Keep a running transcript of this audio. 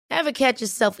Ever catch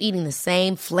yourself eating the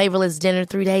same flavorless dinner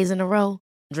 3 days in a row?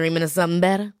 Dreaming of something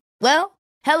better? Well,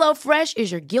 HelloFresh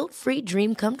is your guilt-free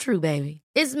dream come true, baby.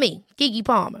 It's me, Keke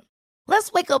Palmer.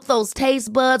 Let's wake up those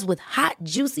taste buds with hot,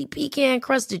 juicy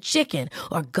pecan-crusted chicken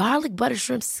or garlic butter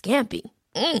shrimp scampi.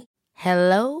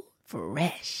 Hello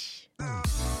Fresh.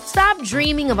 Stop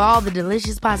dreaming of all the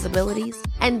delicious possibilities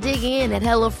and dig in at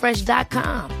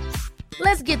HelloFresh.com.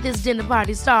 Let's get this dinner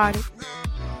party started.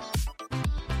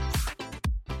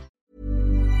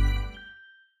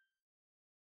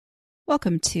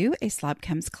 Welcome to A Slob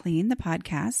Comes Clean, the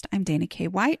podcast. I'm Dana K.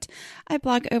 White. I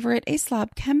blog over at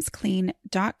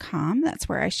aslobcomesclean.com. That's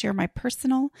where I share my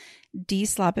personal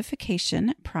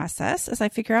deslobification process as I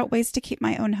figure out ways to keep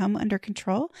my own home under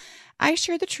control. I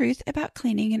share the truth about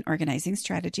cleaning and organizing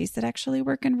strategies that actually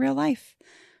work in real life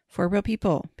for real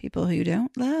people who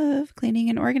don't love cleaning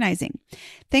and organizing.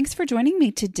 Thanks for joining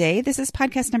me today. This is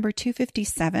podcast number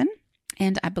 257,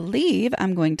 and I believe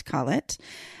I'm going to call it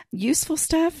Useful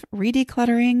Stuff,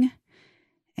 Re-Decluttering,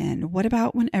 and What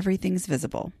About When Everything's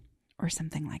Visible, or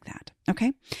something like that.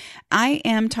 Okay. I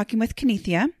am talking with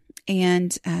Kenethia,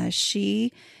 and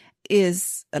she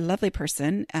is a lovely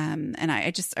person. And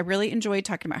I really enjoyed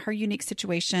talking about her unique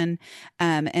situation,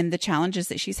 and the challenges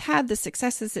that she's had, the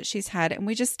successes that she's had. And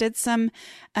we just did some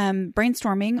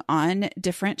brainstorming on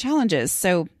different challenges.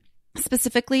 So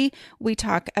specifically, we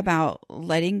talk about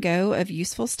letting go of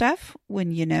useful stuff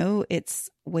when you know it's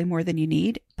way more than you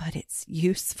need, but it's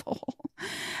useful.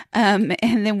 And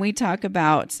then we talk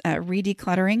about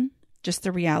re-decluttering, just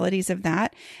the realities of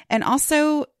that. And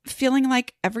also feeling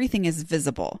like everything is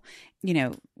visible,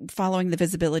 following the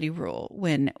visibility rule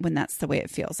when that's the way it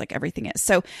feels like everything is.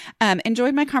 So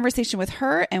enjoyed my conversation with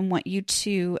her and want you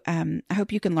to, I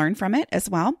hope you can learn from it as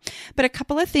well. But a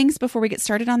couple of things before we get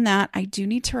started on that, I do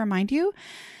need to remind you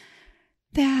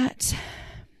that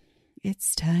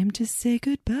it's time to say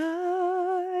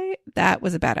goodbye. That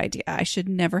was a bad idea. I should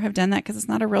never have done that because it's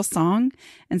not a real song.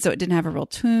 And so it didn't have a real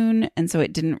tune. And so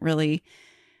it didn't really,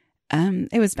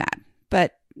 it was bad,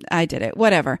 but I did it,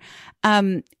 whatever.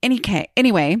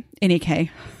 Anyway,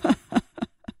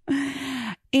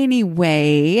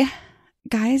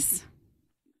 guys,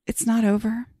 it's not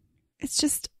over. It's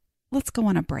just, let's go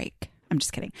on a break. I'm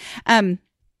just kidding.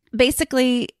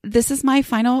 Basically, this is my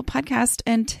final podcast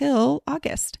until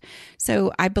August.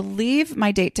 So I believe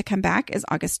my date to come back is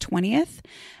August 20th.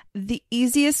 The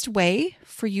easiest way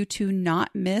for you to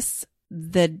not miss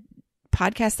the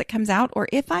podcast that comes out, or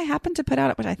if I happen to put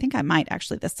out, which I think I might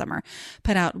actually this summer,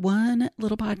 put out one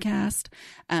little podcast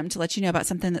to let you know about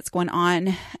something that's going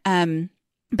on.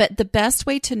 But the best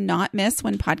way to not miss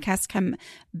when podcasts come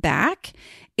back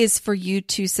is for you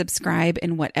to subscribe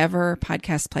in whatever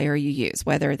podcast player you use,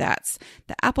 whether that's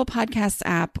the Apple Podcasts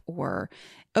app or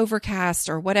Overcast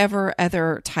or whatever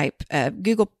other type of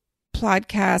Google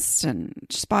Podcasts and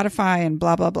Spotify and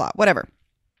blah, blah, blah, whatever.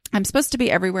 I'm supposed to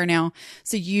be everywhere now,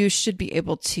 so you should be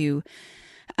able to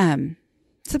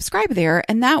subscribe there.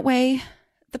 And that way,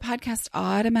 the podcast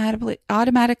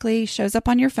automatically shows up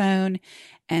on your phone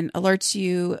and alerts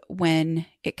you when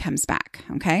it comes back,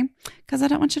 okay? Because I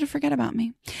don't want you to forget about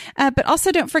me. But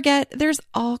also don't forget, there's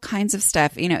all kinds of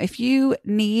stuff. If you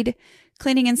need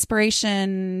cleaning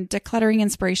inspiration, decluttering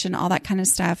inspiration, all that kind of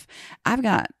stuff, I've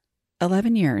got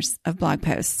 11 years of blog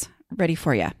posts ready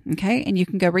for you. Okay. And you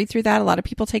can go read through that. A lot of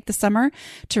people take the summer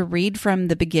to read from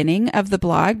the beginning of the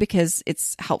blog because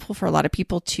it's helpful for a lot of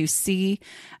people to see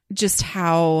just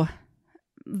how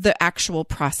the actual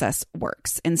process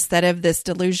works instead of this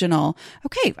delusional,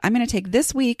 okay, I'm going to take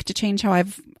this week to change how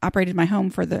I've operated my home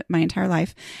for my entire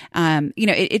life.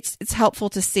 It's helpful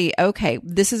to see, okay,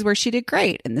 this is where she did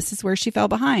great. And this is where she fell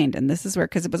behind. And this is where,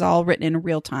 because it was all written in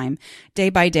real time, day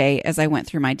by day, as I went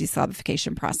through my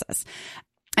deslobification process.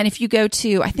 And if you go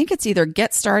to, I think it's either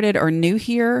Get Started or New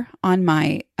Here on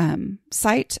my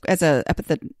site up at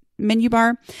the menu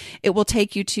bar, it will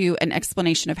take you to an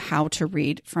explanation of how to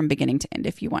read from beginning to end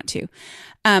if you want to.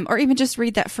 Or even just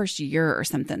read that first year or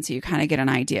something so you kind of get an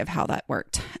idea of how that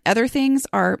worked. Other things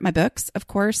are my books, of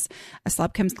course.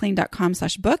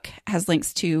 aslobcomesclean.com/book has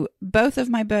links to both of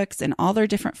my books in all their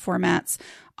different formats,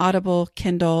 Audible,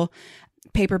 Kindle,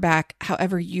 paperback,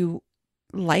 however you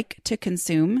like to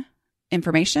consume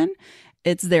information,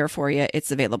 it's there for you.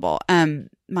 It's available.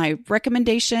 My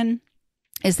recommendation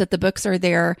is that the books are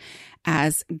there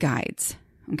as guides.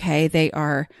 Okay. They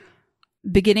are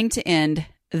beginning to end.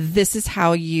 This is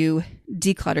how you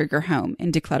declutter your home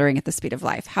in Decluttering at the Speed of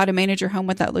Life. How to manage your home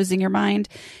without losing your mind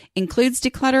includes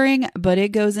decluttering, but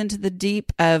it goes into the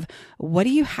deep of what do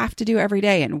you have to do every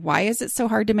day? And why is it so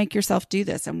hard to make yourself do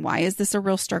this? And why is this a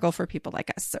real struggle for people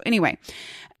like us? So anyway,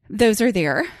 those are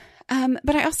there.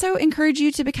 But I also encourage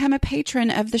you to become a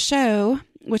patron of the show,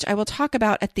 which I will talk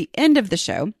about at the end of the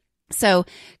show. So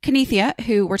Kenethia,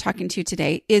 who we're talking to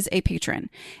today, is a patron.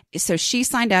 So she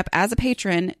signed up as a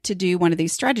patron to do one of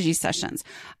these strategy sessions.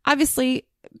 Obviously,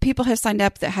 people have signed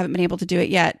up that haven't been able to do it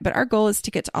yet, but our goal is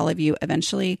to get to all of you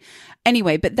eventually.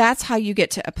 Anyway, but that's how you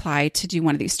get to apply to do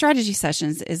one of these strategy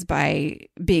sessions, is by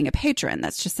being a patron.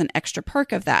 That's just an extra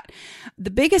perk of that.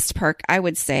 The biggest perk, I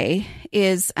would say,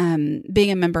 is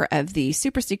being a member of the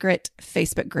super secret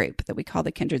Facebook group that we call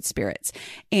the Kindred Spirits.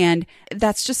 And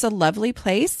that's just a lovely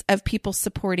place of people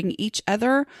supporting each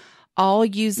other, all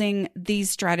using these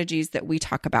strategies that we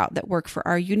talk about that work for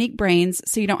our unique brains.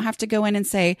 So you don't have to go in and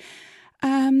say,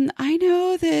 I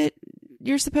know that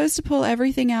you're supposed to pull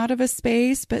everything out of a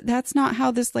space, but that's not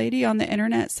how this lady on the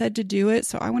internet said to do it.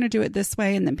 So I want to do it this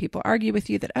way. And then people argue with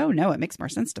you that, oh no, it makes more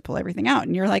sense to pull everything out.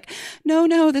 And you're like,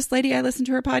 no, this lady, I listened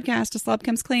to her podcast, A Slob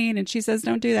Comes Clean, and she says,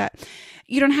 don't do that.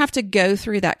 You don't have to go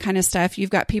through that kind of stuff. You've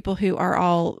got people who are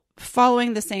all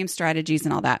following the same strategies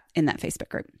and all that in that Facebook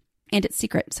group. And it's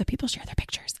secret. So people share their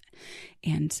pictures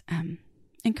and,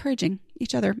 encouraging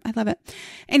each other. I love it.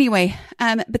 Anyway,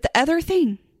 but the other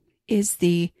thing is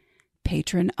the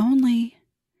patron only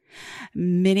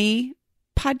mini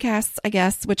podcasts, I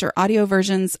guess, which are audio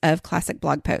versions of classic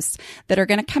blog posts that are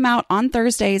going to come out on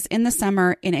Thursdays in the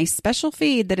summer in a special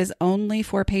feed that is only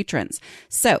for patrons.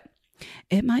 So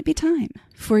it might be time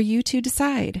for you to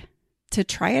decide to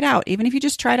try it out, even if you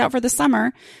just try it out for the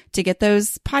summer, to get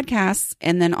those podcasts,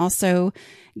 and then also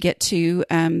get to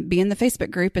be in the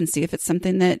Facebook group and see if it's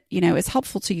something that, is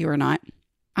helpful to you or not.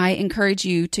 I encourage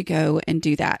you to go and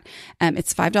do that.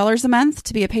 It's $5 a month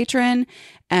to be a patron.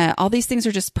 All these things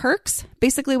are just perks.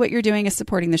 Basically, what you're doing is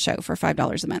supporting the show for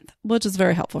 $5 a month, which is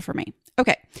very helpful for me.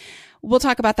 Okay. We'll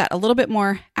talk about that a little bit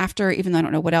more after, even though I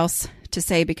don't know what else to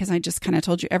say because I just kind of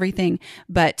told you everything,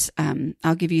 but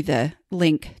I'll give you the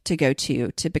link to go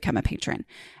to become a patron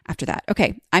after that.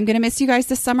 Okay. I'm going to miss you guys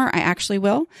this summer. I actually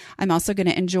will. I'm also going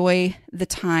to enjoy the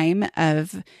time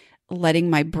of letting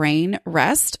my brain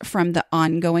rest from the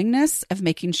ongoingness of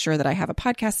making sure that I have a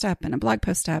podcast up and a blog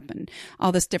post up and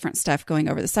all this different stuff going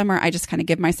over the summer. I just kind of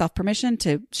give myself permission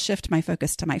to shift my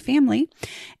focus to my family.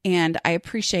 And I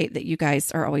appreciate that you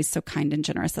guys are always so kind and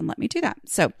generous and let me do that.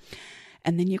 So,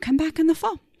 and then you come back in the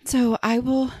fall. So I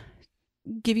will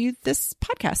give you this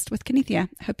podcast with Kenethia.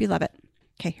 I hope you love it.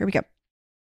 Okay, here we go.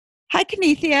 Hi,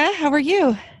 Kenethia. How are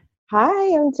you?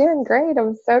 Hi, I'm doing great.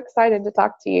 I'm so excited to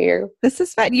talk to you. This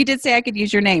is fun. You did say I could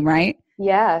use your name, right?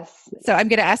 Yes. So I'm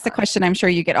going to ask the question I'm sure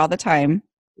you get all the time.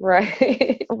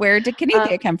 Right. Where did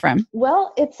Kenethia come from?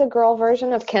 Well, it's a girl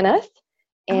version of Kenneth.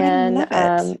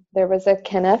 And there was a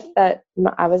Kenneth that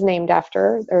I was named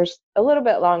after. There's a little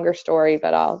bit longer story,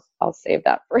 but I'll save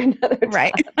that for another time.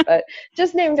 Right. But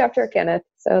just named after Kenneth.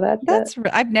 So that's it.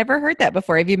 I've never heard that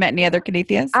before. Have you met any other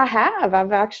Kenethias? I have.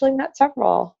 I've actually met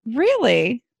several.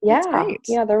 Really? Yeah. That's great.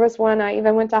 Yeah. There was one I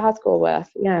even went to high school with.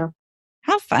 Yeah.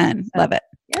 How fun. So, love it.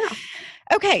 Yeah.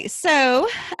 Okay. So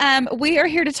we are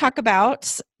here to talk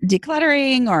about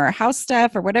decluttering or house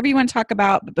stuff or whatever you want to talk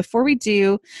about. But before we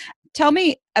do, tell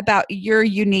me about your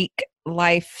unique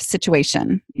life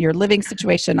situation, your living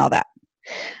situation, all that.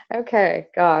 Okay.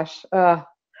 Gosh.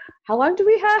 How long do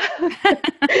we have?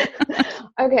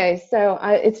 Okay. So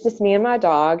it's just me and my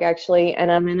dog, actually,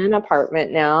 and I'm in an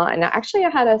apartment now. And I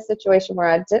had a situation where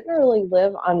I didn't really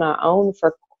live on my own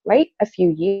for quite a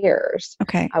few years.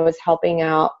 Okay. I was helping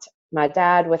out my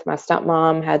dad with my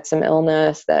stepmom, had some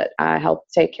illness that I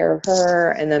helped take care of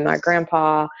her. And then my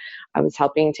grandpa, I was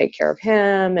helping take care of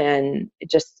him, and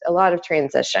just a lot of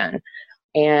transition.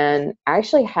 And I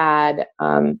actually had,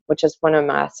 which is one of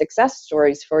my success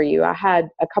stories for you, I had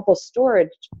a couple storage,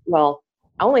 well,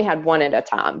 I only had one at a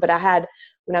time, but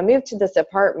when I moved to this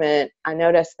apartment, I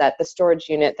noticed that the storage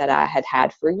unit that I had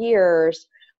had for years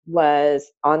was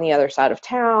on the other side of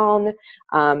town.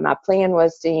 My plan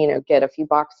was to, get a few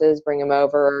boxes, bring them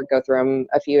over, go through them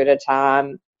a few at a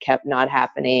time. Kept not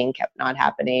happening.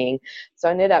 So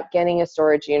I ended up getting a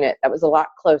storage unit that was a lot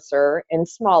closer and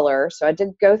smaller. So I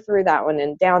did go through that one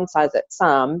and downsize it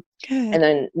some. Good. And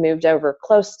then moved over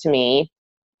close to me.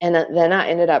 And then I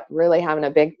ended up really having a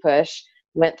big push,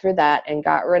 went through that and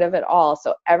got rid of it all.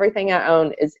 So everything I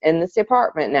own is in this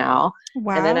apartment now.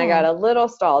 Wow. And then I got a little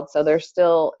stalled. So there's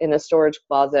still in the storage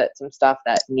closet some stuff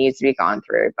that needs to be gone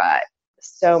through, but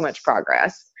so much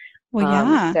progress. Well,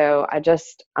 yeah. So I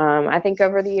just, I think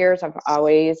over the years, I've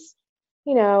always,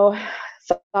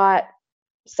 thought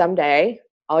someday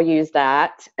I'll use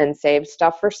that and save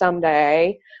stuff for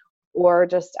someday, or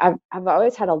just, I've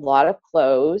always had a lot of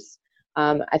clothes.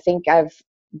 I think I've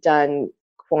done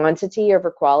quantity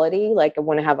over quality. Like I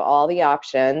want to have all the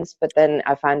options, but then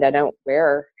I find I don't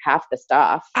wear half the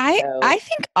stuff. I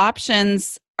think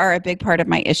options are a big part of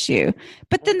my issue,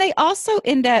 but then they also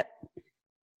end up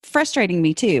frustrating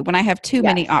me too when I have too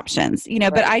many options, you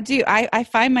know, but I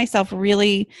find myself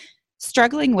really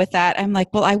struggling with that. I'm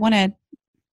like, well, I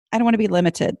don't want to be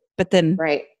limited, but then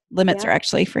limits are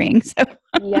actually freeing. So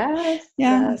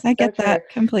yes, I get that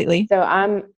completely. So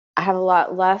I have a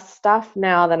lot less stuff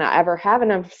now than I ever have,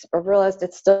 and I've realized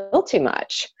it's still too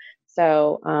much.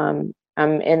 So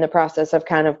I'm in the process of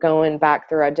kind of going back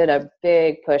through. I did a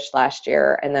big push last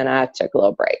year, and then I took a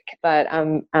little break. But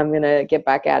I'm going to get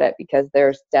back at it because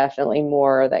there's definitely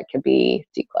more that could be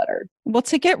decluttered. Well,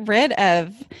 to get rid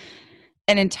of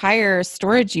an entire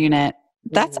storage unit,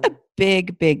 that's a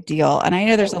big, big deal. And I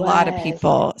know there's a lot of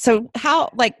people. So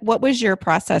what was your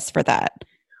process for that?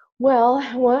 Well,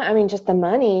 I mean, just the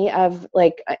money of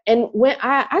like, and when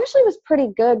I actually was pretty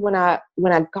good when I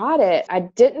got it, I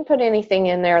didn't put anything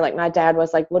in there. Like my dad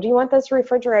was like, well, do you want this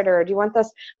refrigerator? Or do you want this?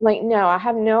 I'm like, no, I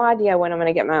have no idea when I'm going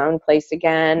to get my own place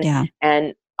again. Yeah.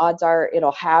 And odds are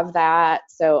it'll have that.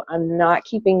 So I'm not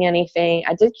keeping anything.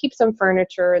 I did keep some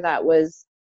furniture that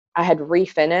I had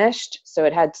refinished. So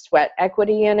it had sweat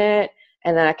equity in it.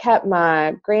 And then I kept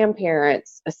my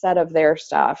grandparents a set of their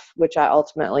stuff, which I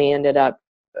ultimately ended up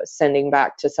sending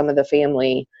back to some of the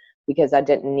family because I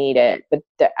didn't need it. But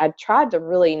I tried to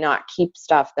really not keep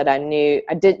stuff that I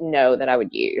didn't know that I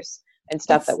would use and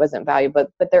stuff that wasn't valuable.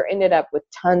 But there ended up with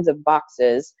tons of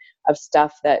boxes of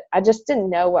stuff that I just didn't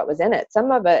know what was in it.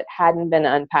 Some of it hadn't been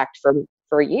unpacked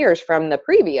for years from the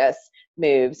previous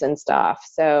moves and stuff.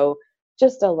 So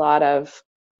just a lot of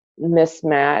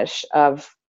mismatch of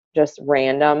just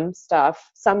random stuff,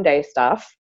 someday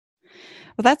stuff.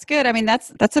 Well, that's good. I mean,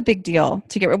 that's a big deal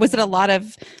to get rid. Was it a lot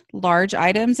of large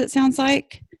items, it sounds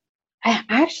like?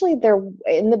 Actually, there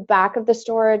in the back of the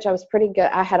storage, I was pretty good.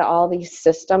 I had all these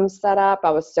systems set up. I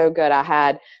was so good. I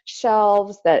had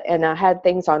shelves and I had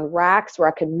things on racks where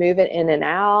I could move it in and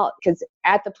out because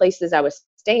at the places I was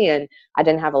staying, I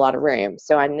didn't have a lot of room.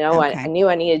 So I knew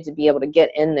I needed to be able to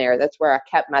get in there. That's where I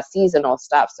kept my seasonal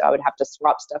stuff. So I would have to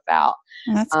swap stuff out.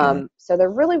 Well, that's good. So there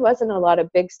really wasn't a lot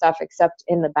of big stuff except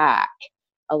in the back.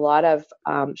 A lot of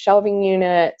shelving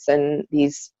units and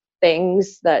these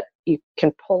things that you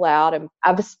can pull out. And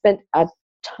I've spent a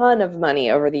ton of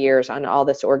money over the years on all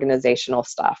this organizational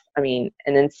stuff. I mean,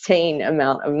 an insane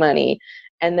amount of money.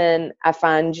 And then I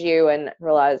find you and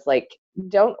realize like,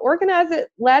 don't organize it,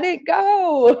 let it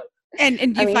go. And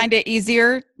you find it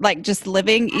easier, like just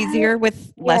living easier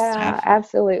with less stuff? Yeah,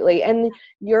 absolutely. And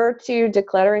your two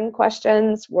decluttering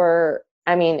questions were,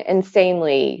 I mean,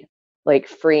 insanely like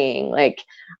freeing. Like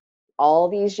all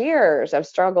these years I've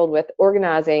struggled with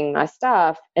organizing my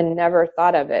stuff and never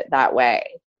thought of it that way.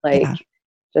 Like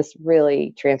just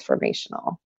really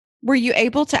transformational. Were you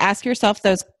able to ask yourself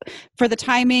those for the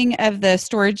timing of the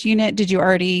storage unit?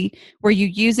 Were you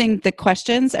using the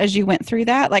questions as you went through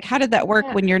that? Like, how did that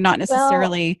work when you're not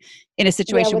necessarily in a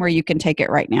situation where you can take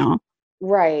it right now?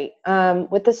 Right.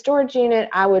 With the storage unit,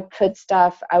 I would put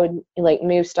stuff, I would like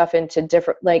move stuff into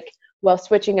different,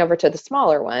 switching over to the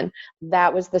smaller one,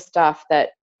 that was the stuff that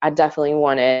I definitely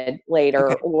wanted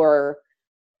later. Okay. Or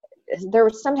there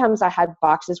was sometimes I had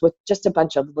boxes with just a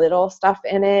bunch of little stuff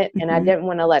in it, and I didn't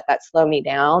want to let that slow me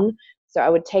down. So I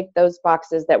would take those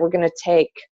boxes that were going to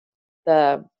take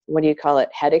the,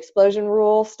 head explosion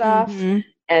rule stuff.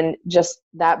 And just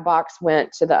that box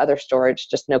went to the other storage,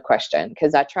 just no question.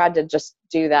 Because I tried to just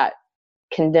do that,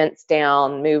 condense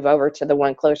down, move over to the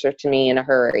one closer to me in a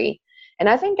hurry. And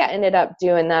I think I ended up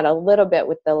doing that a little bit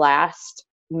with the last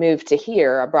move to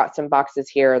here. I brought some boxes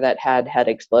here that had head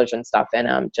explosion stuff in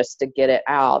them just to get it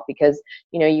out, because,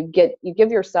 you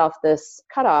give yourself this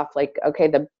cutoff, like, okay,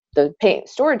 the paint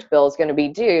storage bill is going to be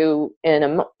due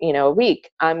in a week.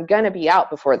 I'm going to be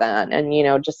out before then,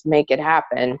 and, just make it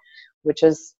happen, which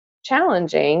is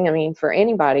challenging. I mean, for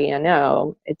anybody, I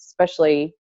know, it's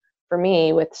especially for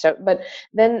me but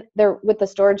then with the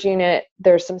storage unit,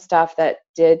 there's some stuff that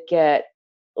did get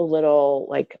a little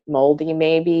like moldy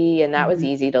maybe, and that was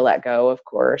easy to let go, of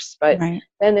course. But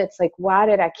then it's like, why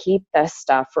did I keep this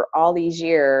stuff for all these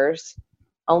years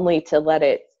only to let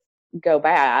it go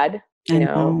bad,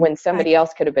 when somebody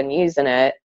else could have been using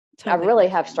it? Totally. I really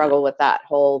have struggled with that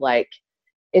whole, like,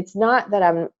 it's not that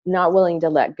I'm not willing to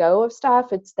let go of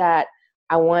stuff. It's that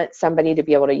I want somebody to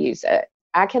be able to use it.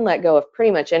 I can let go of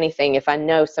pretty much anything if I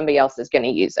know somebody else is going to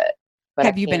use it. But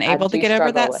have you been able to get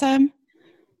over that some?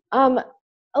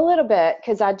 A little bit,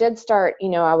 because I did start,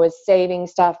 I was saving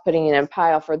stuff, putting it in a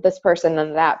pile for this person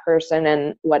and that person.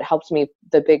 And what helped me,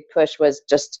 the big push was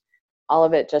just all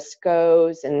of it just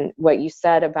goes. And what you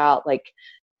said about like,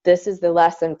 this is the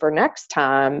lesson for next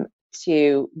time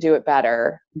to do it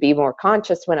better, be more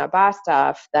conscious when I buy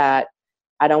stuff, that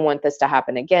I don't want this to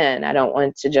happen again. I don't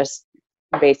want to just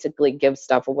basically give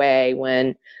stuff away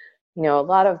when, you know, a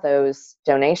lot of those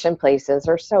donation places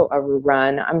are so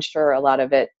overrun. I'm sure a lot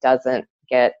of it doesn't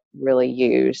get really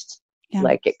used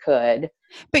like it could.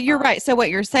 But you're right. So what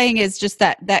you're saying is just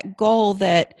that goal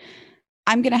that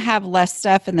I'm going to have less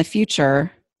stuff in the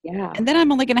future. Yeah. And then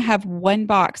I'm only going to have one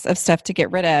box of stuff to get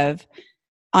rid of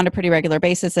on a pretty regular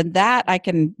basis. And that I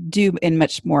can do in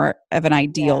much more of an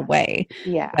ideal way.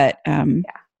 Yeah. But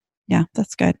yeah,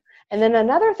 that's good. And then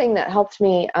another thing that helped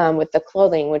me with the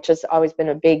clothing, which has always been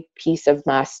a big piece of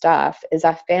my stuff, is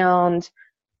I found,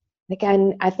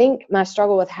 again, I think my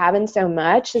struggle with having so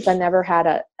much is I never had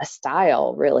a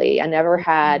style, really. I never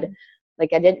had,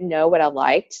 like, I didn't know what I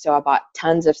liked. So I bought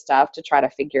tons of stuff to try to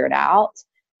figure it out.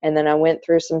 And then I went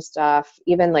through some stuff,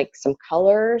 even like some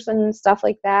colors and stuff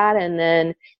like that. And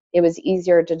then it was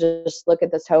easier to just look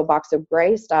at this whole box of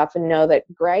gray stuff and know that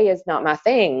gray is not my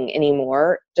thing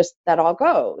anymore. Just that all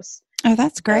goes. Oh,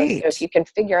 that's great. So if you can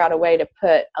figure out a way to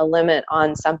put a limit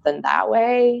on something that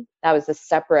way, that was a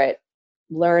separate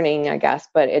learning, I guess,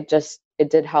 but it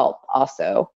did help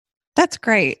also. That's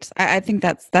great. I think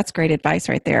that's great advice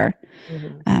right there.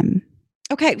 Mm-hmm.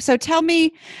 Okay. So tell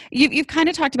me, you've kind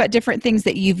of talked about different things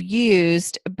that you've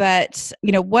used, but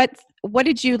you know, what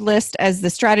did you list as the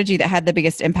strategy that had the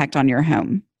biggest impact on your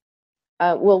home?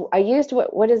 Well, I used,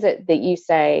 what is it that you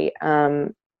say?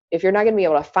 If you're not going to be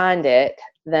able to find it,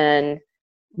 then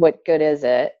what good is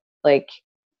it? Like,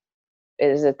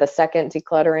 is it the second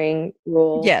decluttering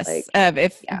rule? Yes.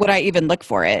 Like, would I even look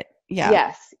for it? Yeah.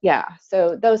 Yes. Yeah.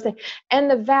 So those things,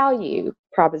 and the value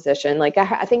proposition, like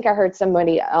I think I heard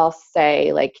somebody else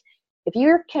say, like, if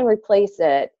you can replace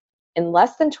it in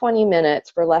less than 20 minutes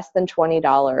for less than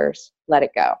 $20, let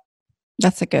it go.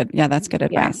 That's good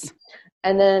advice. Yeah.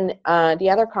 And then the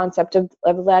other concept of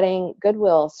letting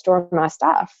Goodwill store my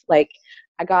stuff. Like,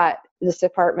 I got, this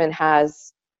apartment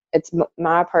it's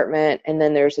my apartment, and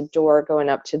then there's a door going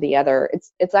up to the other.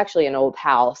 It's actually an old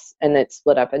house, and it's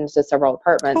split up into several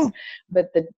apartments. Oh.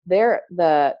 But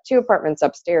the two apartments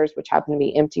upstairs, which happen to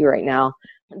be empty right now,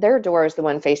 their door is the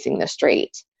one facing the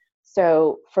street.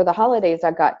 So for the holidays,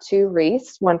 I got 2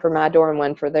 wreaths, one for my door and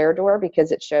one for their door,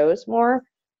 because it shows more.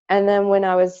 And then when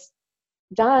I was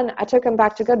done, I took them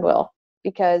back to Goodwill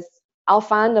because I'll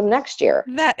find them next year.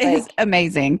 That is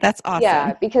amazing. That's awesome.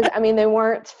 Yeah, because I mean, they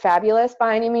weren't fabulous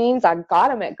by any means. I got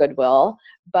them at Goodwill,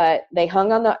 but they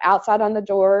hung on the outside on the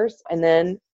doors, and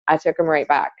then I took them right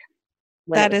back.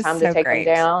 When it was time to take them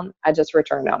down, I just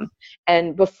returned them.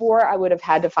 And before, I would have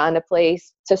had to find a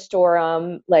place to store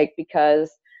them, like,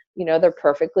 because, you know, they're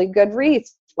perfectly good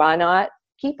wreaths. Why not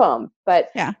keep them? But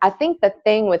yeah. I think the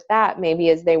thing with that maybe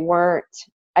is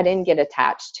I didn't get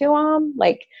attached to them.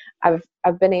 Like,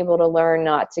 I've been able to learn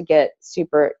not to get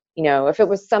super, you know, if it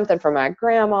was something for my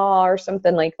grandma or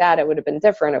something like that, it would have been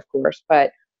different, of course,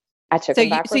 but I took it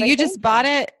back. So you just bought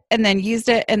it and then used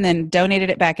it and then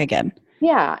donated it back again.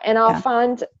 Yeah. And I'll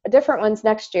find different ones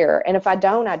next year. And if I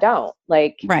don't, I don't.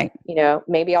 Like, right. You know,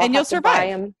 maybe I'll have to buy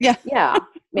them. Yeah. Yeah.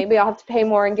 Maybe I'll have to pay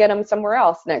more and get them somewhere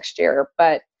else next year,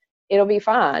 but it'll be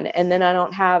fine. And then I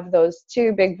don't have those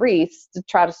 2 big wreaths to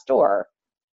try to store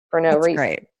for no reason.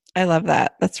 Great. I love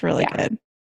that. That's really good.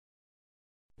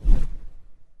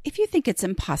 If you think it's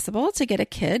impossible to get a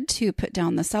kid to put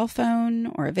down the cell phone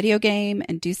or a video game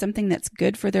and do something that's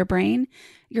good for their brain,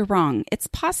 you're wrong. It's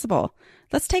possible.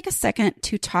 Let's take a second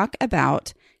to talk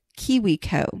about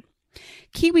KiwiCo.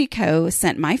 KiwiCo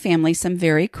sent my family some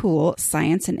very cool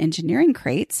science and engineering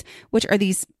crates, which are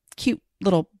these cute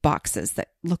little boxes that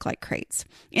look like crates.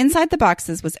 Inside the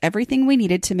boxes was everything we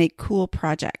needed to make cool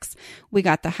projects. We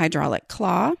got the hydraulic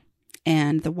claw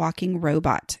and the walking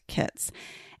robot kits.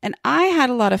 And I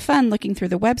had a lot of fun looking through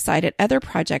the website at other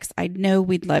projects I know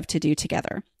we'd love to do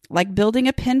together, like building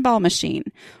a pinball machine,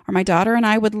 or my daughter and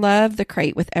I would love the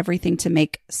crate with everything to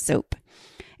make soap.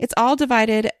 It's all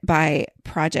divided by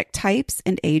project types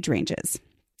and age ranges.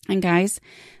 And guys,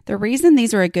 the reason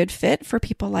these are a good fit for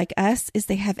people like us is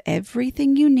they have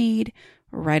everything you need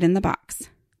right in the box.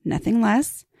 Nothing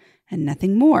less and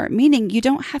nothing more, meaning you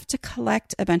don't have to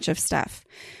collect a bunch of stuff,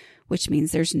 which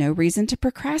means there's no reason to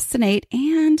procrastinate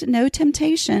and no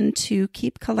temptation to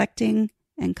keep collecting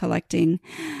and collecting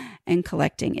and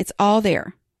collecting. It's all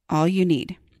there, all you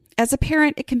need. As a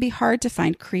parent, it can be hard to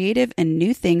find creative and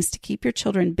new things to keep your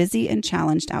children busy and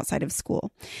challenged outside of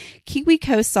school.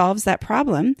 KiwiCo solves that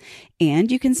problem,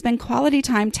 and you can spend quality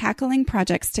time tackling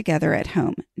projects together at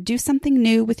home. Do something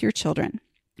new with your children.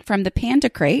 From the Panda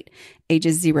Crate,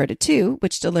 ages 0 to 2,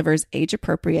 which delivers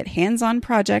age-appropriate hands-on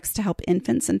projects to help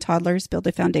infants and toddlers build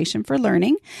a foundation for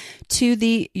learning, to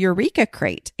the Eureka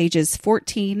Crate, ages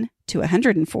 14 to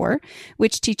 104,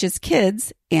 which teaches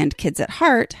kids and kids at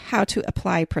heart how to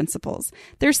apply principles.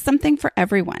 There's something for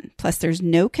everyone. Plus, there's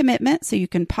no commitment, so you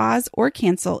can pause or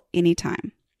cancel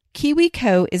anytime.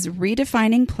 KiwiCo is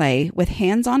redefining play with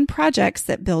hands-on projects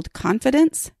that build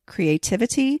confidence,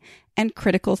 creativity, and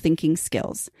critical thinking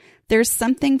skills. There's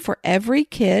something for every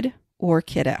kid or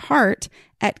kid at heart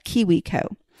at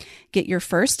KiwiCo. Get your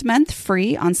first month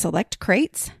free on select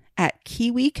crates at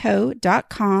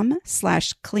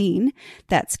kiwico.com/clean.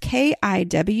 That's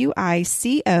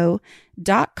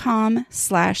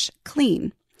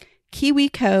KIWICO.com/clean.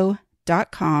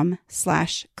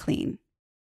 kiwico.com/clean.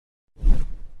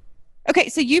 Okay,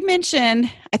 so you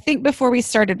mentioned, I think before we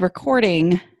started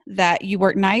recording, that you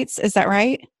work nights. Is that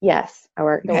right? Yes, I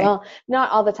work. Okay. Well,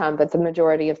 not all the time, but the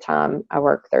majority of time I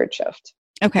work third shift.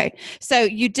 Okay. So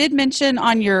you did mention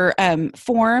on your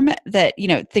form that,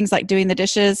 things like doing the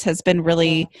dishes has been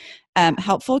really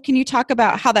helpful. Can you talk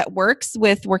about how that works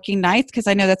with working nights? Because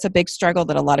I know that's a big struggle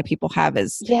that a lot of people have,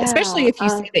 especially if you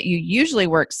say that you usually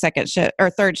work second shift or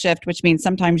third shift, which means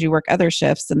sometimes you work other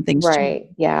shifts and things Right.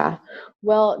 change. Yeah.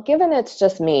 Well, given it's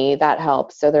just me, that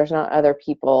helps. So there's not other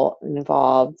people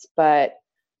involved, but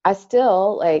I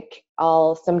still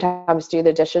I'll sometimes do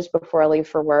the dishes before I leave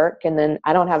for work, and then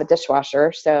I don't have a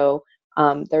dishwasher. So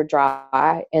they're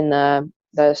dry in the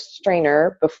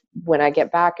strainer when I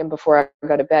get back and before I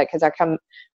go to bed. Cause I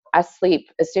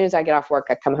sleep as soon as I get off work,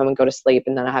 I come home and go to sleep,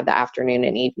 and then I have the afternoon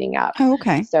and evening up. Oh,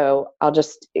 okay. So I'll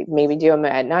just maybe do them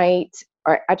at night,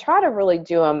 or I try to really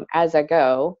do them as I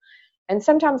go. And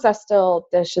sometimes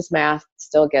dishes math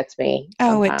still gets me.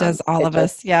 Oh, it does all of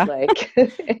us. Yeah.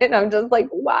 And I'm just like,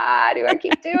 why do I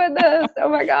keep doing this? Oh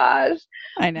my gosh.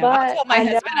 I know. But I told my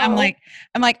husband, I'm like,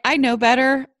 I know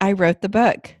better. I wrote the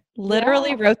book.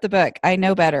 Literally wrote the book. I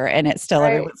know better. And it still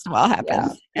every once in a while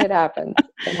happens. Yeah, it happens.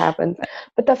 It happens.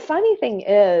 But the funny thing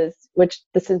is, which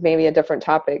this is maybe a different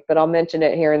topic, but I'll mention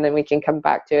it here and then we can come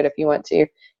back to it if you want to,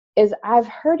 is I've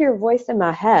heard your voice in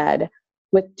my head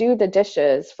with do the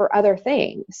dishes for other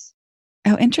things.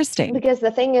 Oh, interesting. Because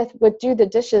the thing is with do the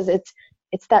dishes, it's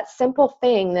that simple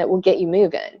thing that will get you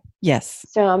moving. Yes.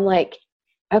 So I'm like,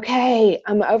 okay,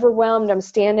 I'm overwhelmed. I'm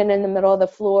standing in the middle of the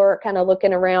floor, kind of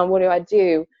looking around. What do I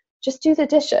do? Just do the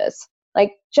dishes.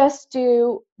 Just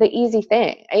do the easy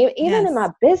thing. Even in my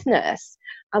business,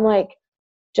 I'm like,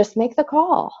 just make the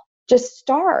call. Just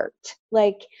start.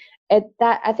 I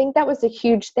think that was a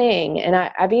huge thing. And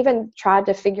I've even tried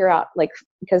to figure out,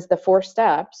 because the 4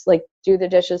 steps, do the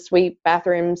dishes, sweep,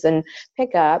 bathrooms, and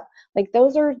pick up,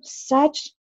 those are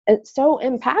it's so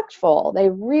impactful. They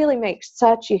really make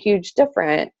such a huge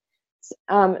difference.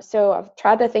 So I've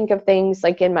tried to think of things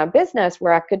in my business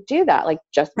where I could do that,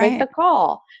 just make the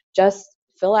call, just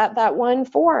fill out that one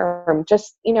form,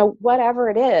 just, whatever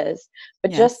it is,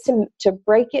 but just to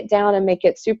break it down and make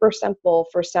it super simple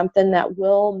for something that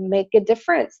will make a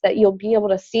difference, that you'll be able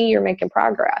to see you're making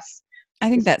progress. I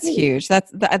think that's huge.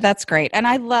 That's great. And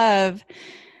I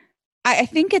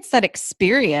think it's that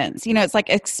experience, it's like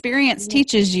experience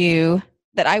teaches you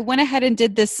that I went ahead and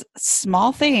did this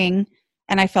small thing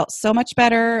and I felt so much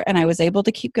better and I was able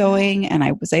to keep going and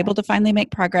I was able to finally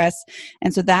make progress.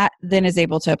 And so that then is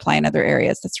able to apply in other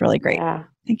areas. That's really great. Yeah,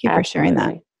 Thank you for sharing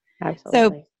that. Absolutely.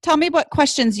 So tell me what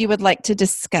questions you would like to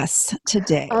discuss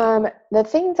today. The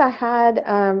things I had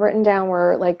written down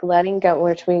were letting go,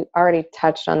 which we already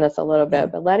touched on this a little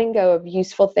bit, but letting go of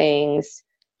useful things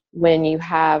when you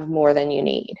have more than you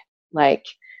need.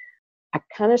 I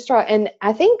kind of struggle, and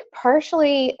I think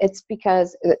partially it's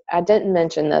because I didn't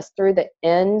mention this through the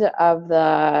end of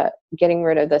the getting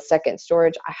rid of the second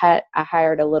storage. I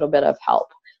hired a little bit of help.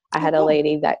 I had a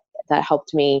lady that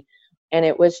helped me, and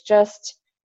it was just,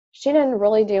 she didn't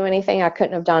really do anything I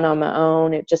couldn't have done on my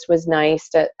own. It just was nice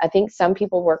I think some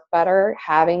people work better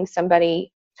having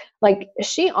somebody.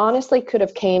 She honestly could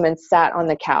have came and sat on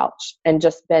the couch and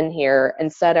just been here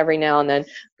and said every now and then,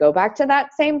 go back to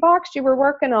that same box you were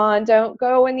working on. Don't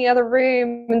go in the other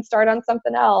room and start on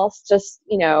something else. Just,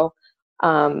 and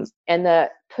the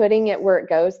putting it where it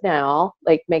goes now,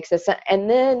 makes it,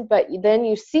 but then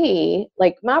you see,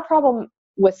 my problem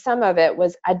with some of it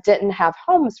was I didn't have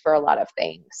homes for a lot of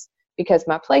things because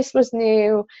my place was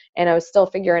new and I was still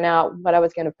figuring out what I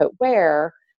was going to put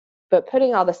where. But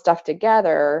putting all the stuff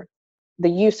together, the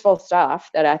useful stuff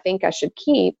that I think I should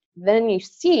keep, then you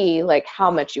see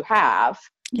how much you have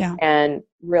and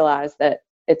realize that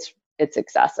it's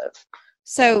excessive.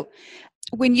 So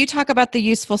when you talk about the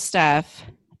useful stuff,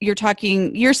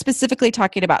 you're specifically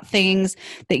talking about things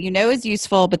that you know is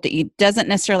useful, but that you doesn't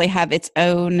necessarily have its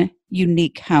own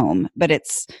unique home, but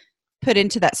it's put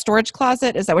into that storage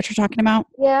closet. Is that what you're talking about?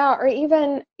 Yeah, or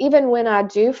even when I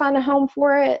do find a home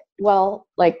for it, well,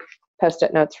 like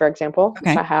Post-it notes, for example,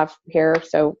 Okay. which I have here,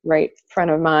 so right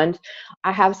front of mind.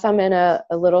 I have some in a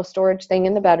little storage thing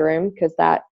in the bedroom because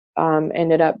that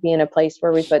ended up being a place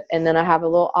where we put, and then I have a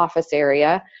little office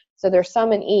area. So there's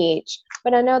some in each,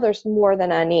 but I know there's more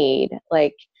than I need.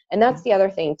 Like, and that's the other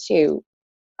thing too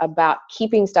about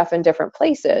keeping stuff in different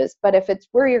places. But if it's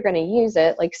where you're going to use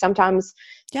it, like sometimes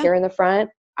here in the front,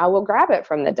 I will grab it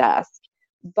from the desk.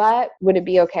 But would it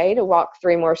be okay to walk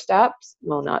 3 more steps?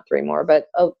 Well, not 3 more, but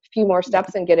a few more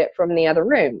steps and get it from the other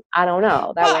room. I don't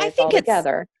know. That way it's all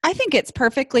together. I think it's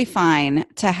perfectly fine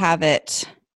to have it,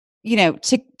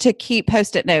 to keep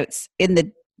Post-it notes in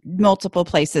the multiple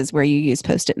places where you use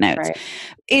Post-it notes. Right.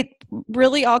 It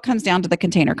really all comes down to the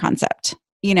container concept,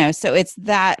 so it's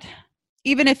that,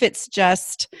 even if it's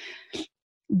just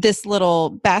this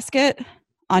little basket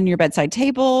on your bedside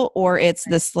table, or it's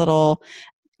this little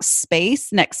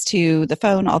space next to the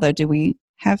phone, although do we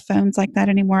have phones like that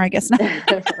anymore? I guess not.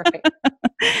 Right.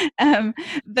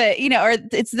 But, or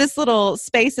it's this little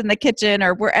space in the kitchen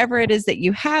or wherever it is that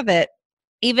you have it,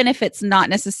 even if it's not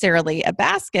necessarily a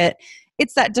basket,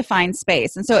 it's that defined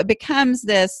space. And so it becomes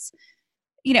this,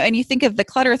 and you think of the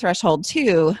clutter threshold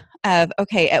too, of,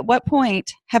 okay, at what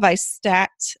point have I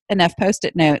stacked enough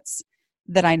Post-it notes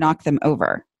that I knock them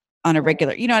over on a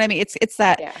regular, you know what I mean? It's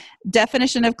that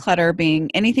definition of clutter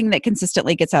being anything that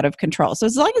consistently gets out of control. So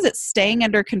as long as it's staying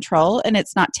under control and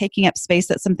it's not taking up space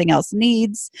that something else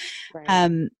needs,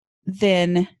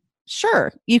 then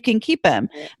sure, you can keep them.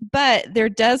 Right. But there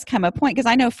does come a point, because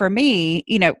I know for me,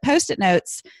 Post-it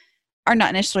notes are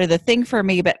not necessarily the thing for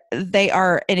me, but they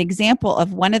are an example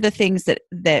of one of the things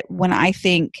that when I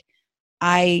think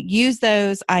I use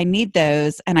those, I need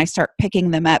those, and I start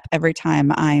picking them up every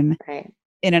time I'm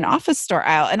in an office store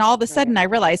aisle, and all of a sudden I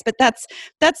realize, but that's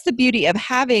the beauty of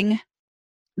having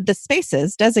the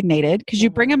spaces designated, because you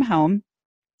bring them home,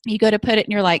 you go to put it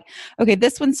and you're like, okay,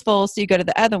 this one's full. So you go to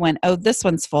the other one. Oh, this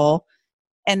one's full.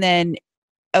 And then,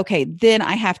 okay, then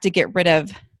I have to get rid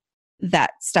of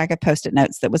that stack of Post-it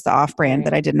notes that was the off-brand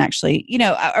that I didn't actually,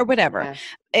 or whatever.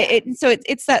 Yeah. So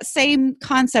it's that same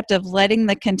concept of letting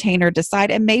the container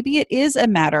decide. And maybe it is a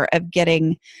matter of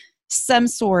getting some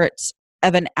sort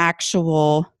of an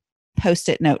actual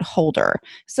Post-it note holder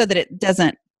so that it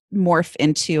doesn't morph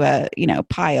into a,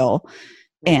 pile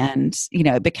and,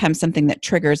 it becomes something that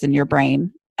triggers in your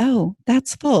brain. Oh,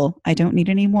 that's full. I don't need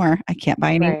any more. I can't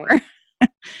buy any more.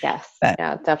 Yes.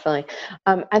 Yeah, definitely.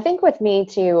 I think with me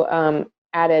too,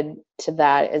 added to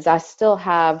that is I still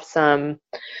have some,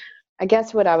 I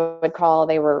guess what I would call,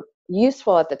 they were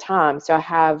useful at the time. So I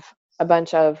have a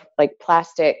bunch of like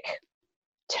plastic,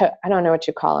 I don't know what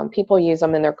you call them. People use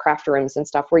them in their craft rooms and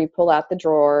stuff where you pull out the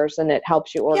drawers and it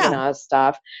helps you organize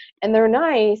stuff. And they're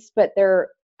nice, but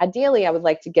ideally I would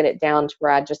like to get it down to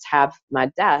where I just have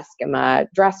my desk and my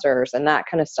dressers and that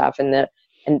kind of stuff. And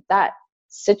that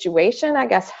situation, I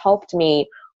guess, helped me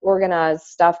organize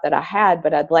stuff that I had,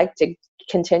 but I'd like to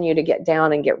continue to get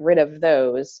down and get rid of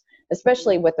those,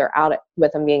 especially with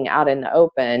them being out in the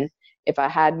open. If I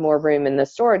had more room in the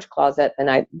storage closet,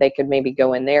 then they could maybe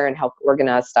go in there and help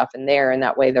organize stuff in there, and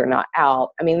that way they're not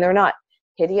out. I mean, they're not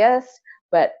hideous,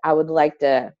 but I would like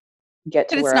to get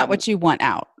to where it's not what you want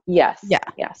out. Yes. Yeah.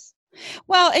 Yes.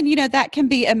 Well, and that can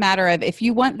be a matter of, if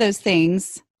you want those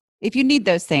things, if you need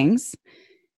those things,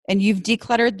 and you've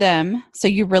decluttered them, so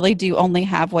you really do only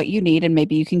have what you need, and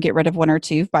maybe you can get rid of 1 or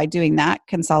 2 by doing that,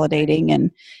 consolidating and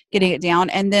getting it down,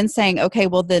 and then saying, okay,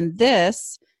 well then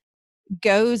this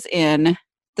goes in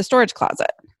the storage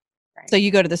closet. Right. So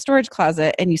you go to the storage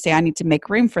closet and you say, I need to make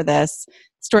room for this.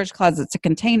 Storage closet's a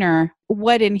container.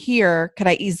 What in here could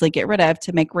I easily get rid of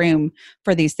to make room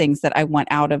for these things that I want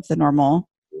out of the normal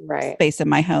space in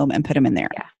my home, and put them in there?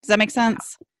 Yeah. Does that make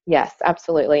sense? Yes,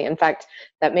 absolutely. In fact,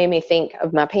 that made me think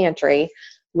of my pantry,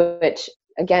 which,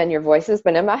 again, your voice has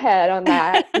been in my head on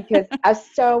that because I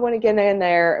so want to get in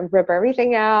there and rip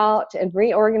everything out and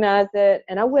reorganize it.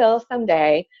 And I will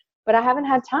someday, but I haven't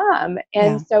had time.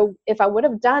 And so if I would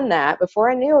have done that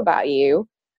before I knew about you,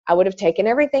 I would have taken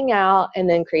everything out and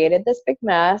then created this big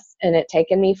mess, and it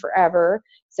taken me forever.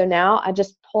 So now I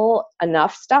just pull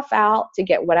enough stuff out to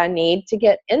get what I need to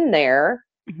get in there.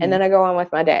 Mm-hmm. And then I go on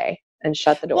with my day and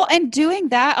shut the door. Well, and doing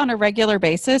that on a regular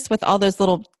basis with all those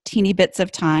little teeny bits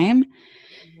of time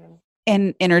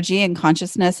and energy and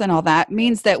consciousness and all that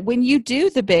means that when you do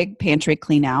the big pantry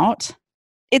clean out,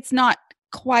 it's not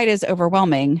quite as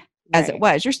overwhelming as it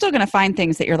was. You're still going to find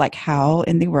things that you're like, how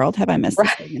in the world have I missed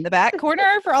this thing in the back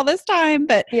corner for all this time?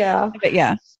 But yeah.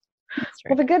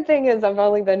 Well, the good thing is I've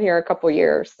only been here a couple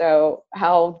years, so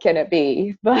how can it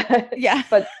be? But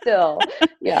but still,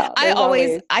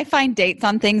 I find dates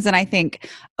on things and I think,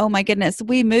 oh my goodness,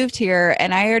 we moved here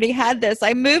and I already had this.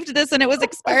 I moved this and it was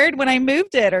expired when I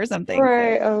moved it or something.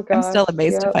 Right. So oh gosh. I'm still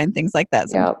amazed to find things like that.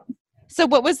 So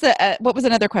what was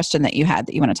another question that you had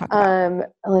that you want to talk about?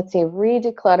 Let's see,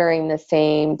 re-decluttering the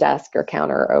same desk or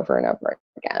counter over and over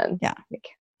again. Yeah. Like,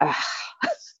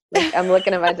 I'm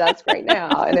looking at my desk right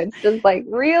now and it's just like,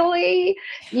 really?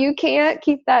 You can't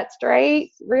keep that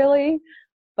straight? Really?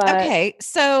 But okay,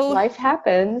 so life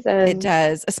happens. And it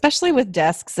does, especially with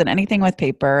desks and anything with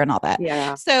paper and all that.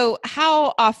 Yeah. So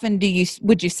how often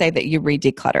would you say that you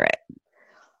re-declutter it?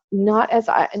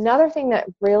 Another thing that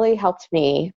really helped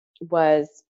me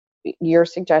was your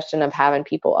suggestion of having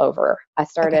people over. I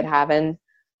started having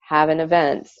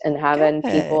events and having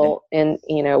people in,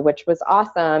 which was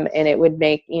awesome. And it would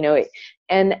make,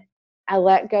 and I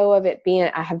let go of it being,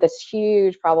 I have this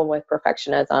huge problem with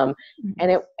perfectionism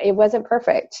and it wasn't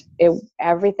perfect.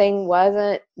 Everything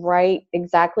wasn't right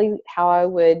exactly how I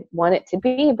would want it to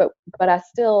be, but I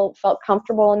still felt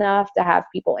comfortable enough to have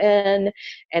people in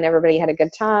and everybody had a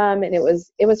good time and it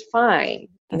was fine,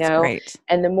 That's great.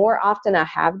 And the more often I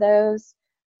have those,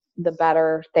 the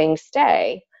better things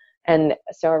stay. And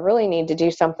so I really need to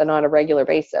do something on a regular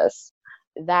basis.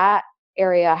 That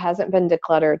area hasn't been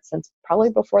decluttered since probably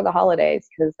before the holidays,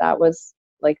 because that was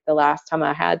like the last time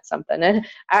I had something. And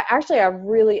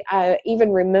I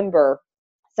even remember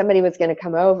somebody was going to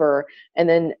come over and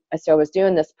then, so I was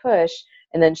doing this push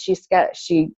and then she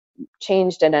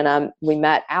changed it and we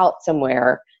met out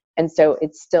somewhere. And so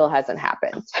it still hasn't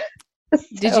happened.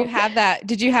 Did you have that?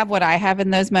 Did you have what I have in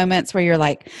those moments where you're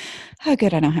like, oh,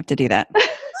 good, I don't have to do that?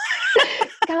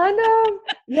 Kind of.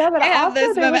 Yeah, but I have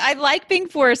those moments. I like being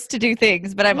forced to do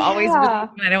things, but I'm always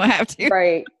relieved when I don't have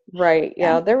to. Right.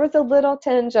 Yeah. There was a little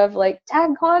tinge of like,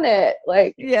 tag on it.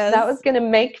 Like that was going to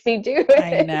make me do it.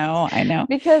 I know.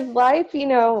 Because life,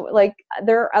 like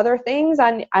there are other things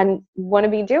I want to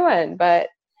be doing,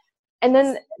 and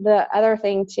then the other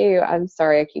thing too, I'm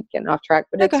sorry, I keep getting off track,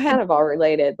 but it's kind of all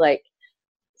related. Like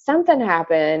something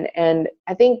happened and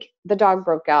I think the dog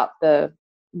broke out the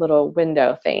little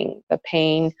window thing, the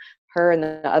pane. Her and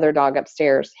the other dog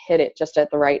upstairs hit it just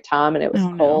at the right time and it was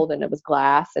cold and it was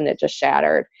glass and it just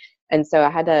shattered. And so I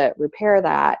had to repair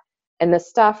that. And the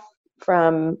stuff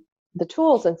from the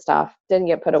tools and stuff didn't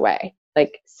get put away,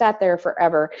 like sat there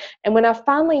forever. And when I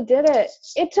finally did it,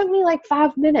 it took me like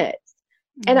 5 minutes.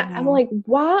 And I'm like,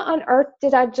 why on earth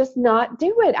did I just not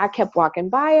do it? I kept walking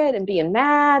by it and being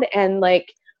mad and like,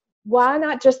 why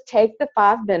not just take the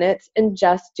 5 minutes and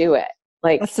just do it?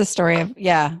 Like that's the story of,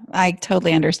 I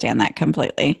totally understand that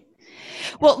completely.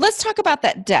 Well, let's talk about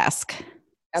that desk.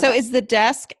 Okay. So is the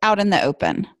desk out in the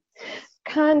open?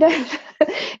 Kind of.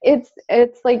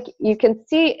 It's like you can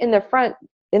see in the front,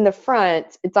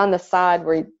 it's on the side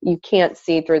where you can't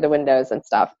see through the windows and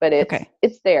stuff, but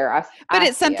it's there. But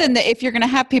it's something that if you're going to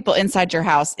have people inside your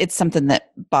house, it's something that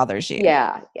bothers you.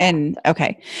 Yeah. And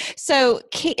so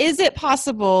is it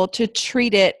possible to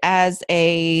treat it as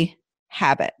a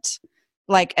habit?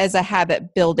 Like as a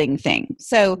habit building thing.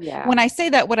 So when I say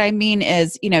that, what I mean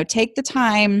is, take the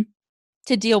time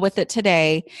to deal with it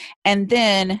today and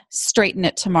then straighten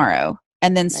it tomorrow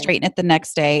and then straighten it the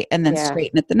next day and then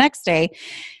straighten it the next day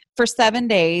for 7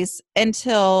 days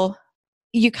until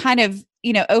you kind of,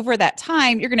 over that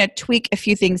time, you're going to tweak a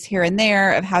few things here and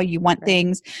there of how you want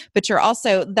things, but you're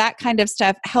also, that kind of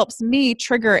stuff helps me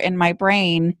trigger in my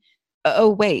brain, oh,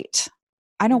 wait,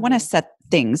 I don't want to set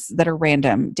things that are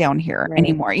random down here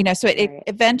anymore. So it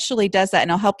eventually does that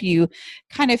and it'll help you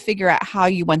kind of figure out how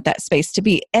you want that space to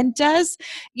be. And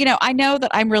I know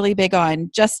that I'm really big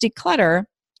on just declutter,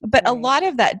 but a lot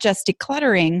of that just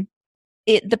decluttering,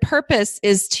 the purpose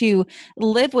is to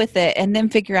live with it and then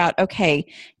figure out, okay,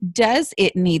 does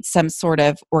it need some sort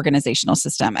of organizational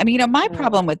system? I mean, my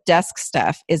problem with desk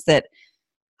stuff is that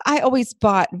I always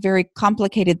bought very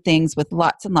complicated things with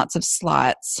lots and lots of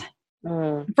slots.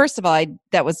 First of all,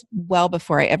 that was well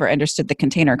before I ever understood the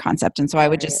container concept. And so I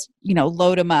would just,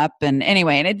 load them up and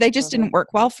they just didn't work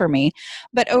well for me.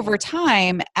 But over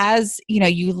time, as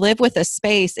you live with a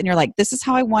space and you're like, this is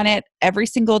how I want it every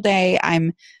single day.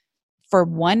 For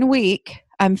 1 week,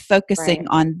 I'm focusing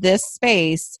on this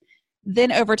space.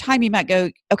 Then over time, you might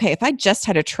go, okay, if I just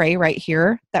had a tray right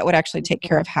here, that would actually take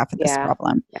care of half of this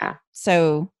problem. Yeah.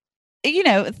 So,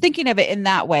 thinking of it in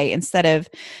that way instead of,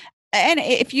 and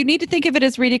if you need to think of it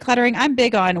as re-decluttering, I'm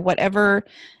big on whatever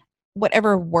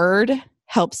word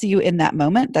helps you in that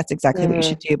moment, that's exactly what you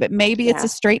should do. But maybe it's a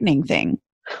straightening thing.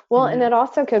 Well, and it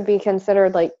also could be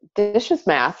considered like dishes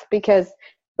math, because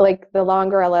like the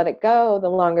longer I let it go, the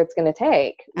longer it's going to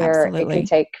take. Where it can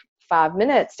take 5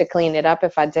 minutes to clean it up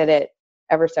if I did it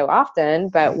ever so often.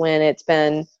 But when it's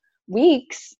been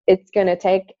weeks, it's going to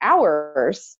take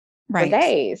hours or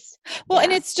days. Well,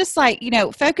 and it's just like,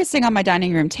 focusing on my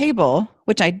dining room table,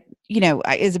 which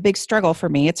is a big struggle for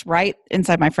me. It's right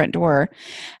inside my front door.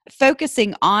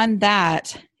 Focusing on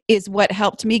that is what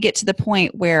helped me get to the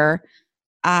point where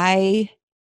I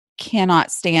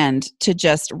cannot stand to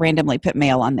just randomly put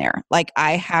mail on there. Like,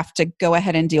 I have to go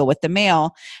ahead and deal with the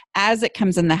mail as it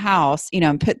comes in the house,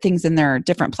 and put things in their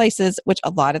different places, which a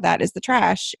lot of that is the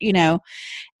trash,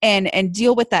 and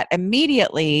deal with that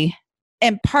immediately.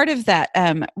 And part of that,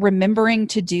 remembering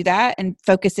to do that and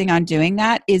focusing on doing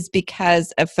that is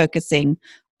because of focusing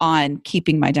on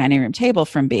keeping my dining room table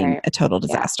from being a total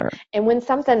disaster. Yeah. And when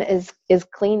something is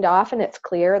cleaned off and it's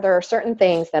clear, there are certain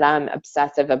things that I'm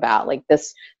obsessive about. Like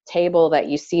this table that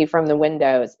you see from the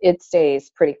windows, it stays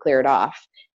pretty cleared off.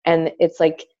 And it's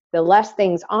like the less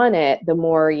things on it, the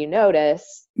more you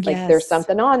notice, like there's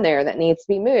something on there that needs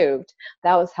to be moved.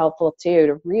 That was helpful too,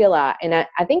 to realize. And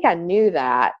I think I knew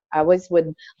that. I always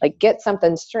would like get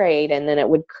something straight and then it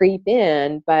would creep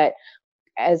in. But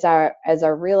as I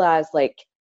realized, like,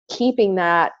 keeping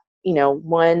that,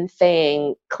 one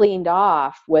thing cleaned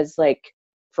off was like,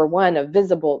 for one, a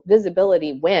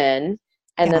visibility win.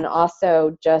 And then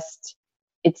also just,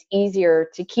 it's easier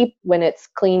to keep when it's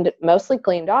mostly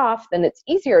cleaned off, then it's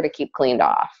easier to keep cleaned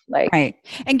off. Right.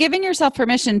 And giving yourself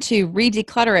permission to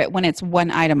re-declutter it when it's one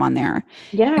item on there.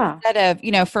 Yeah. Instead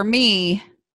of, for me,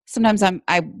 sometimes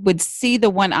I would see the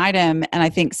one item and I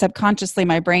think subconsciously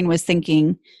my brain was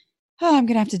thinking, oh, I'm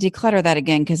going to have to declutter that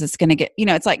again because it's going to get,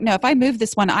 it's like, no, if I move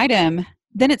this one item,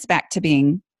 then it's back to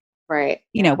being,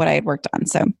 what I had worked on.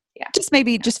 So just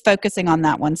maybe just focusing on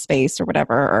that one space or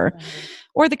whatever,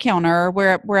 or the counter, or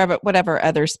wherever, whatever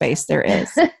other space there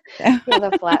is.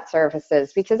 The flat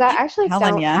surfaces, because I actually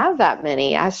don't have that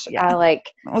many. I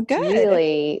like,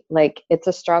 really, like, it's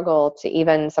a struggle to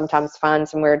even sometimes find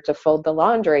somewhere to fold the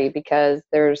laundry because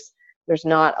there's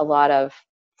not a lot of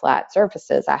flat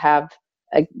surfaces. I have,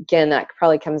 again, that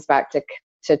probably comes back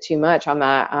to too much on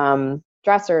my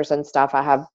dressers and stuff. I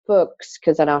have books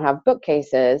because I don't have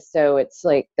bookcases. So it's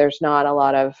like there's not a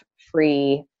lot of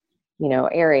free,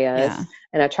 areas. Yeah.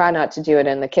 And I try not to do it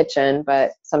in the kitchen,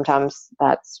 but sometimes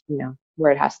that's,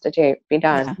 where it has to be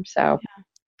done. Yeah.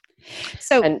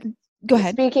 So and go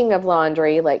ahead. Speaking of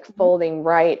laundry, like folding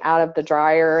right out of the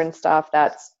dryer and stuff,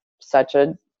 that's such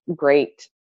a great,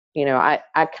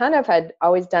 I kind of had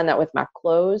always done that with my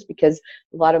clothes because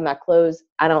a lot of my clothes,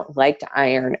 I don't like to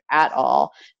iron at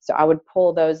all. So I would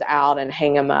pull those out and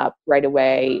hang them up right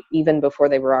away, even before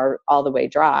they were all the way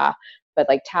dry. But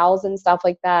like towels and stuff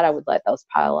like that, I would let those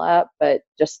pile up, but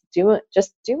just do it.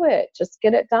 Just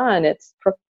get it done. It's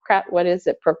what is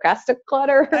it?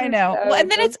 Procrastinator. I know. So well,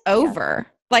 and then it's over.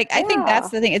 Like, I think that's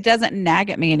the thing. It doesn't nag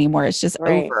at me anymore. It's just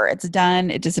over. It's done.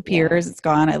 It disappears. It's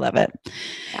gone. I love it.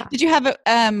 Yeah. Did you have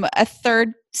a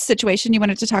third situation you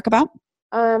wanted to talk about?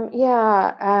 I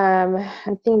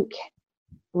think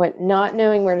not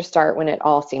knowing where to start when it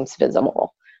all seems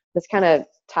visible. This kind of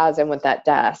ties in with that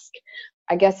desk.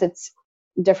 I guess it's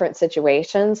different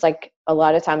situations. Like a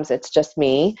lot of times it's just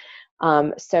me.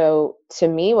 So to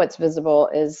me, what's visible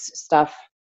is stuff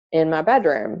in my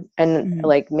bedroom, and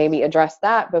like maybe address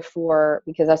that before,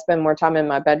 because I spend more time in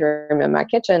my bedroom and my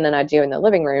kitchen than I do in the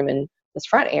living room and this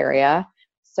front area.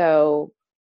 So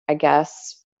I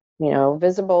guess,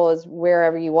 visible is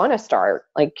wherever you want to start.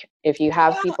 Like if you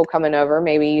have people coming over,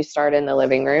 maybe you start in the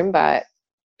living room, but.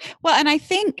 Well, and I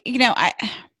think,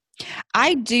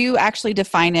 I do actually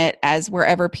define it as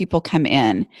wherever people come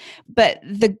in, but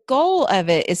the goal of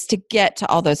it is to get to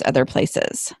all those other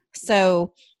places.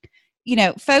 So,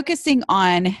 focusing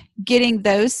on getting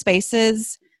those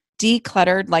spaces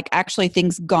decluttered, like actually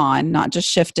things gone, not just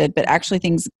shifted, but actually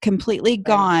things completely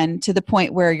gone to the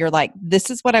point where you're like,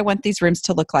 this is what I want these rooms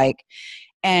to look like.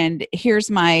 And here's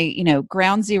my,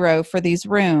 ground zero for these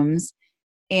rooms.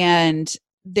 And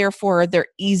therefore they're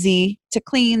easy to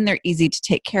clean. They're easy to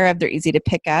take care of. They're easy to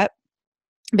pick up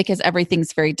because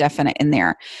everything's very definite in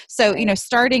there. So,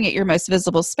 starting at your most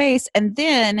visible space, and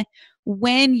then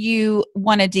when you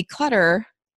want to declutter,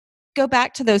 go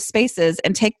back to those spaces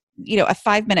and take, a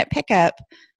 5-minute pickup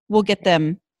will get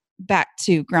them back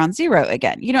to ground zero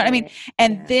again. You know what I mean?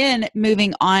 And then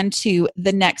moving on to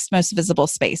the next most visible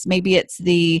space. Maybe it's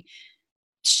the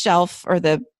shelf or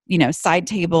the, side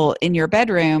table in your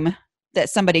bedroom. that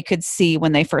somebody could see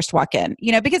when they first walk in,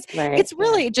 because it's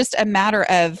really just a matter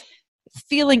of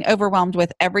feeling overwhelmed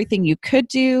with everything you could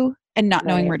do and not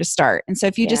knowing where to start. And so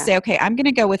if you just say, okay, I'm going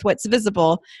to go with what's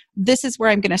visible, this is where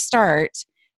I'm going to start.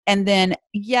 And then,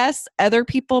 yes, other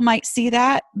people might see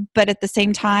that, but at the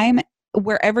same time,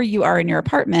 wherever you are in your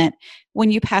apartment,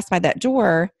 when you pass by that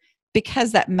door,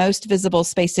 because that most visible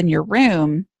space in your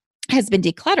room has been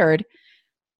decluttered,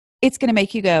 it's going to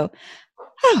make you go,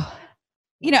 oh,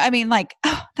 like,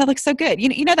 oh, that looks so good.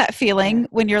 You know that feeling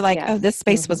when you're like, oh, this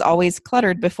space was always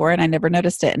cluttered before and I never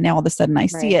noticed it. And now all of a sudden I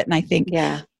see it and I think,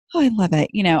 oh, I love it.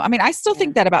 I still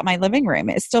think that about my living room.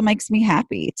 It still makes me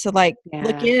happy to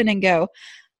look in and go,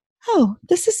 oh,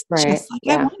 this is just like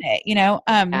I want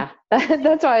it,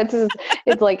 That's why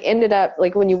it's like ended up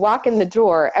like when you walk in the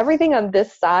door, everything on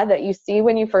this side that you see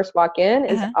when you first walk in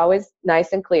is always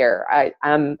nice and clear.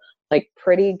 I'm like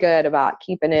pretty good about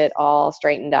keeping it all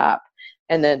straightened up.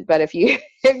 And then, but if you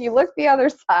look the other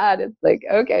side, it's like,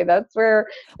 okay, that's where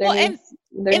there needs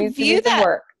to be some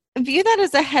work. View that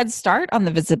as a head start on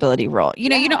the visibility rule. You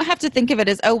don't have to think of it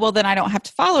as, oh, well, then I don't have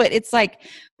to follow it. It's like,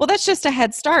 well, that's just a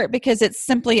head start because it's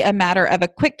simply a matter of a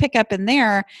quick pickup in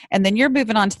there. And then you're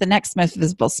moving on to the next most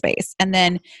visible space. And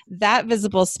then that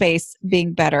visible space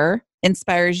being better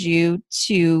inspires you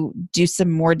to do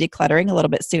some more decluttering a little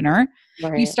bit sooner.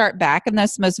 Right. You start back in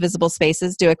those most visible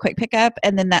spaces, do a quick pickup,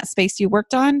 and then that space you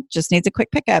worked on just needs a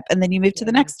quick pickup. And then you move to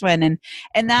the next one.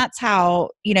 And that's how,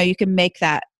 you can make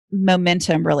that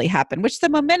momentum really happen, which the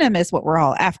momentum is what we're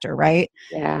all after, right?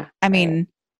 Yeah. I mean,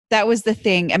 that was the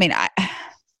thing. I mean,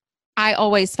 I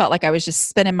always felt like I was just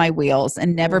spinning my wheels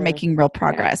and never making real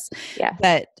progress. Yeah.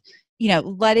 But,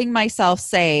 letting myself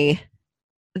say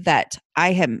that I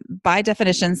am by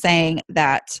definition saying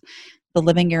that the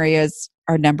living areas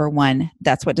are number one.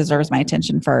 That's what deserves my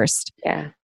attention first.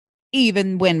 Yeah.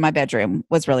 Even when my bedroom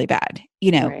was really bad,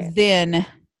 then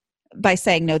by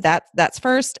saying, no, that's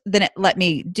first, then it let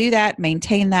me do that,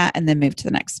 maintain that, and then move to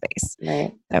the next space.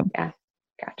 Right. So, yeah.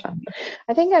 Gotcha.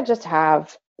 I think I just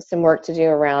have some work to do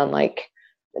around like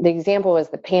the example was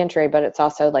the pantry, but it's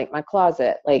also like my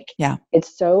closet. Like,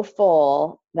 it's so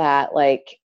full that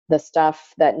like the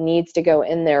stuff that needs to go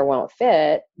in there won't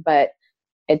fit, but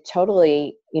it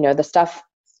totally, the stuff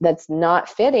that's not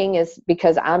fitting is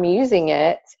because I'm using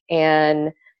it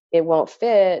and it won't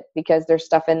fit because there's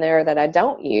stuff in there that I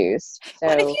don't use. So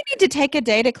if you need to take a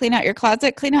day to clean out your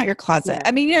closet, clean out your closet. Yeah.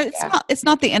 I mean, it's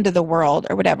not the end of the world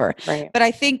or whatever, right. But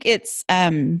I think it's,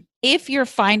 if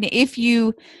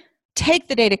you take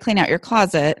the day to clean out your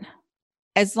closet,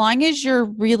 as long as you're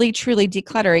really truly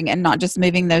decluttering and not just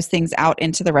moving those things out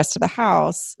into the rest of the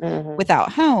house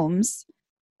without homes.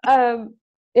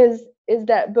 Is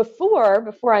that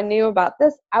before I knew about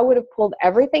this, I would have pulled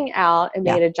everything out and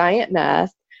made a giant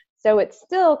mess. So it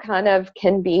still kind of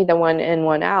can be the one in,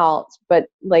 one out, but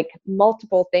like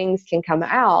multiple things can come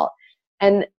out.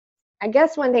 And I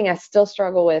guess one thing I still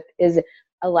struggle with is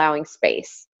allowing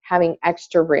space, having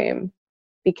extra room,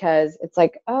 because it's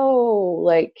like, oh,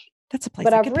 like, that's a place.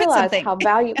 But I've realized how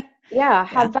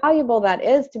valuable that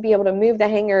is to be able to move the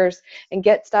hangers and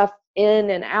get stuff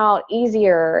in and out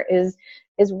easier is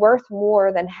worth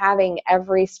more than having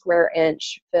every square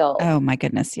inch filled. Oh my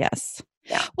goodness. Yes.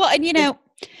 Yeah. Well, and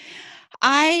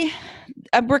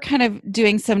we're kind of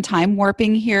doing some time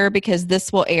warping here because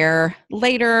this will air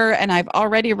later and I've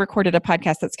already recorded a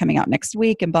podcast that's coming out next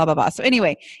week and blah, blah, blah. So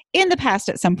anyway, in the past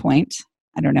at some point,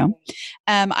 I don't know,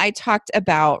 I talked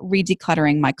about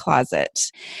re-decluttering my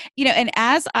closet, and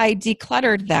as I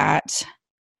decluttered that,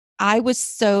 I was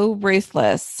so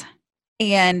ruthless.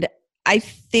 And I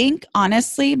think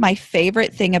honestly, my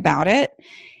favorite thing about it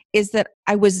is that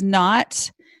I was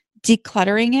not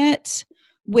decluttering it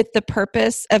with the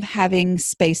purpose of having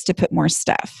space to put more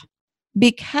stuff,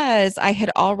 because I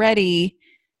had already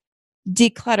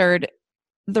decluttered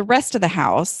the rest of the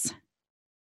house.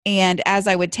 And as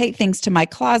I would take things to my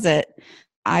closet,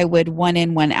 I would one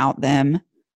in, one out them,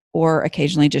 or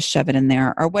occasionally just shove it in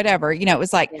there or whatever. It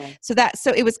was like,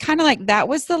 so it was kind of like that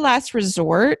was the last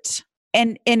resort.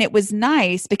 And it was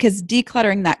nice because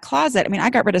decluttering that closet, I mean,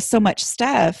 I got rid of so much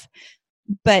stuff,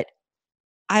 but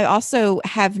I also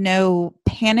have no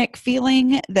panic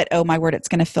feeling that, oh my word, it's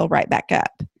going to fill right back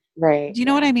up. Right. Do you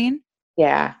know what I mean?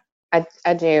 Yeah,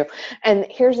 I do. And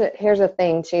here's a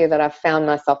thing too that I've found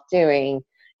myself doing.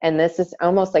 And this is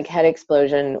almost like head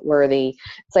explosion worthy.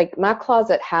 It's like my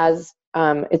closet has,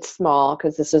 it's small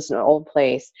because this is an old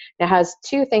place. It has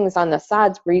two things on the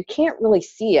sides where you can't really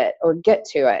see it or get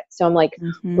to it. So I'm like,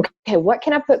 okay, what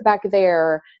can I put back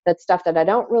there? That's stuff that I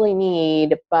don't really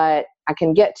need, but I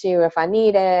can get to if I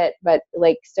need it. But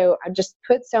like, so I just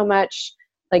put so much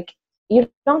like, you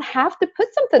don't have to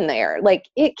put something there. Like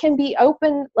it can be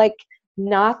open, like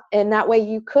not, and that way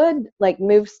you could like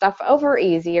move stuff over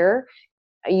easier.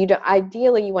 You don't,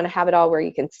 ideally you want to have it all where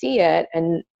you can see it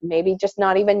and maybe just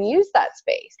not even use that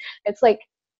space. It's like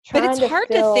But it's trying to hard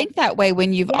to fill. think that way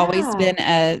when you've always Yeah.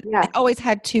 been Yeah. always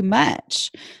had too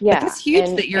much. But Yeah. that's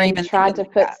huge that you're And even tried thinking to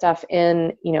like put that. stuff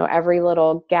in, every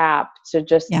little gap to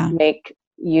just Yeah. make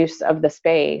use of the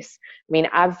space. I mean,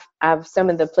 I've some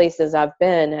of the places I've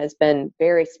been has been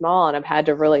very small and I've had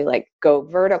to really like go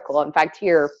vertical. In fact,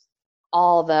 here,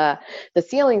 all the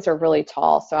ceilings are really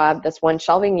tall. So I have this one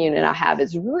shelving unit I have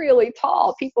is really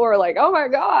tall. People are like, oh my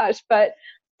gosh, but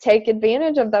take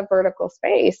advantage of that vertical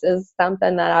space is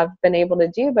something that I've been able to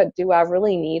do. But do I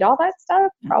really need all that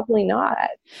stuff? Probably not.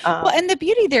 Well, and the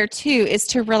beauty there too is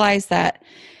to realize that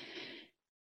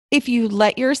if you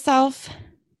let yourself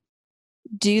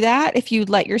do that, if you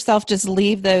let yourself just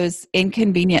leave those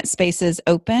inconvenient spaces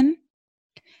open,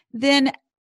 then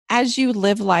as you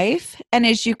live life and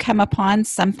as you come upon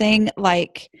something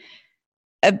like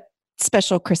a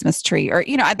special Christmas tree, or,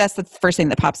 that's the first thing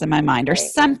that pops in my mind, or Right.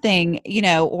 something,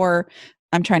 or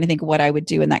I'm trying to think of what I would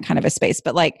do in that kind of a space,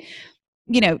 but like,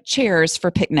 chairs for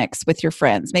picnics with your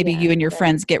friends. Maybe you and your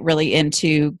friends get really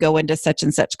into going to such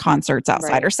and such concerts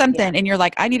outside or something. And you're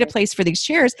like, I need a place for these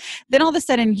chairs. Then all of a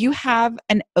sudden you have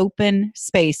an open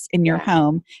space in your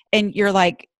home and you're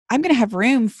like, I'm going to have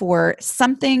room for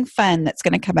something fun that's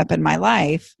going to come up in my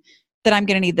life that I'm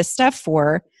going to need this stuff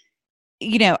for.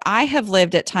 I have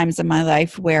lived at times in my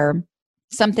life where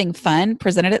something fun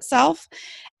presented itself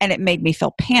and it made me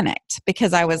feel panicked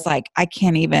because I was like, I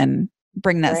can't even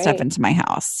bring that stuff into my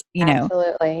house,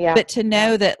 Absolutely. Yeah. But to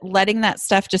know that letting that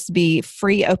stuff just be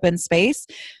free, open space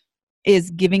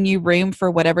is giving you room for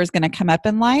whatever's going to come up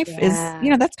in life is,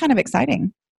 that's kind of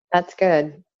exciting. That's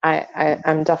good.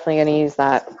 I'm definitely going to use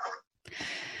that.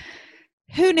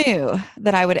 Who knew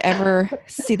that I would ever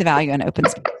see the value in open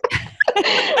space?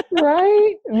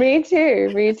 Right. Me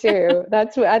too.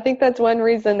 I think that's one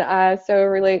reason I so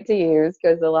relate to you is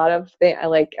because a lot of things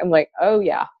I'm like, oh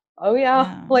yeah.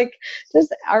 Like,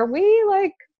 are we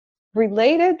like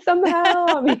related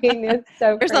somehow? I mean, it's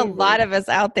so There's crazy. a lot of us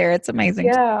out there. It's amazing.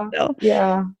 Yeah.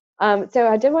 Yeah. So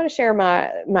I did want to share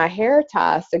my hair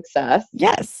tie success.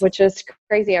 Yes. Which is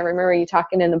crazy. I remember you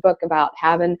talking in the book about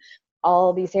having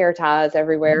all these hair ties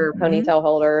everywhere, ponytail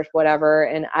holders, whatever.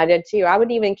 And I did too. I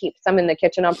would even keep some in the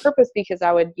kitchen on purpose because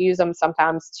I would use them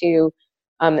sometimes to,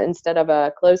 instead of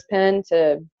a clothespin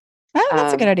to,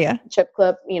 that's a good idea. Chip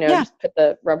clip, just put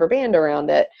the rubber band around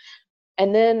it.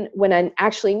 And then when I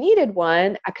actually needed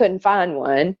one, I couldn't find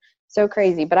one. So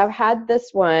crazy. But I've had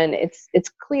this one. It's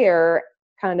clear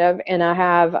kind of, and I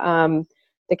have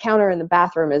the counter in the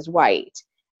bathroom is white.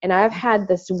 And I've had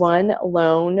this one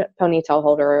lone ponytail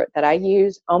holder that I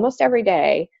use almost every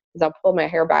day because I'll pull my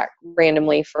hair back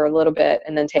randomly for a little bit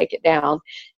and then take it down.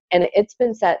 And it's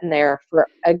been sitting there for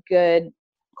a good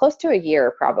close to a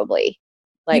year probably.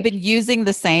 Like, you've been using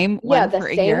the same one for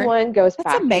a year? Yeah, the same one goes That's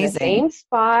back amazing. in the same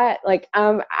spot. Like,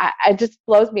 it just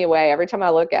blows me away every time I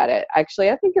look at it.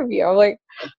 Actually, I think of you. I'm like,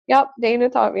 yep, Dana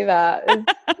taught me that.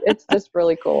 It's just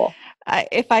really cool.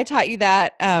 If I taught you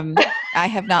that, I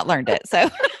have not learned it. So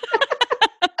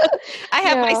I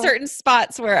have my certain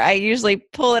spots where I usually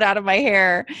pull it out of my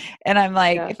hair and I'm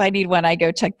like, if I need one, I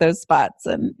go check those spots.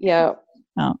 And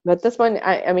but this one,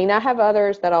 I mean, I have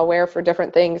others that I'll wear for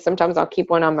different things. Sometimes I'll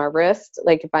keep one on my wrist.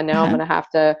 Like if I know I'm going to have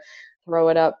to throw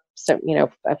it up. So,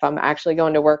 if I'm actually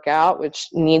going to work out, which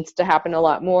needs to happen a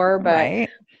lot more,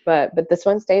 but this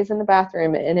one stays in the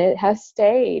bathroom and it has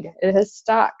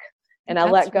stuck. And I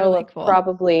let go of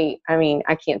probably, I mean,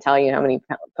 I can't tell you how many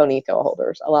ponytail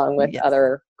holders along with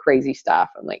other crazy stuff.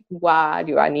 I'm like, why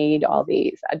do I need all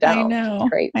these? I don't. I know. It's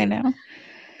crazy. I know.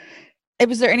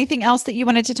 Was there anything else that you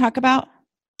wanted to talk about?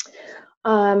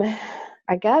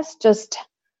 I guess just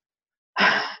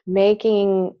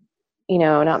making,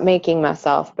 not making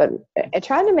myself, but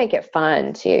trying to make it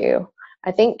fun too.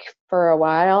 I think for a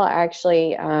while,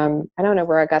 actually, I don't know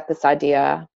where I got this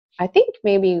idea. I think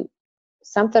maybe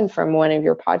something from one of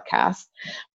your podcasts,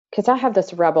 because I have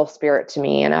this rebel spirit to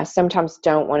me and I sometimes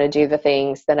don't want to do the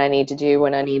things that I need to do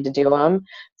when I need to do them.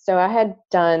 So I had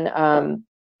done,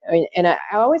 and I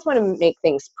always want to make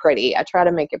things pretty. I try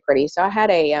to make it pretty. So I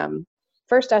had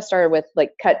first I started with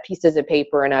like cut pieces of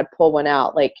paper and I'd pull one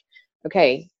out like,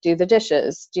 okay, do the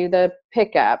dishes, do the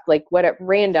pickup, like what at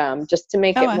random, just to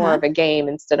make it more of a game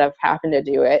instead of having to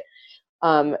do it.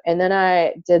 And then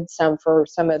I did some for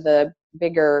some of the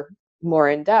bigger, more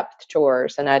in-depth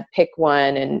chores and I'd pick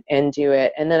one and do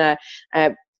it. And then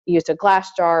I used a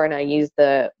glass jar and I used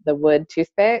the wood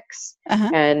toothpicks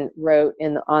and wrote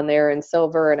on there in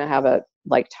silver, and I have a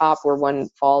like top where one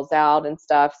falls out and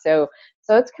stuff. So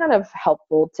it's kind of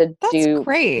helpful to do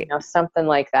great. Something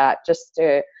like that, just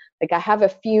to like, I have a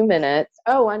few minutes.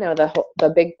 Oh, I know the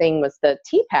big thing was the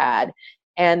tea pad,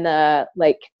 and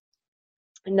like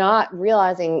not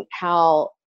realizing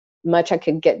how much I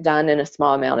could get done in a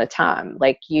small amount of time.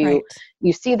 Like you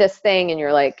see this thing and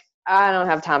you're like, I don't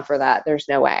have time for that. There's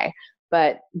no way.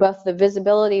 But both the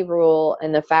visibility rule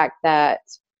and the fact that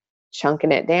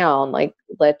chunking it down, like,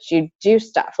 lets you do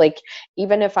stuff. Like,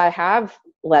 even if I have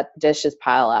let dishes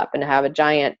pile up and have a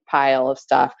giant pile of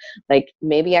stuff, like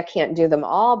maybe I can't do them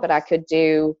all, but I could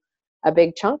do a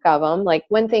big chunk of them. Like,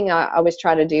 one thing I always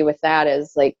try to do with that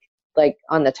is like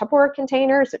on the Tupperware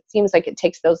containers, it seems like it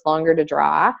takes those longer to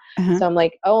dry. So I'm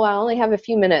like, oh, I only have a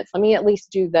few minutes. Let me at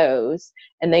least do those,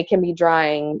 and they can be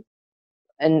drying.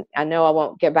 And I know I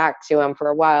won't get back to them for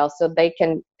a while, so they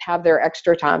can have their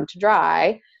extra time to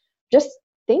dry. Just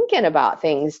thinking about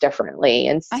things differently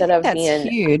instead of being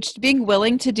huge. Being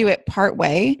willing to do it part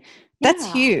way. That's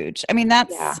huge. I mean,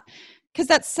 that's because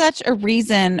that's such a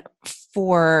reason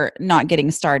for not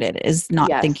getting started, is not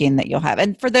thinking that you'll have.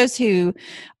 And for those who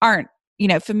aren't,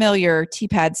 familiar,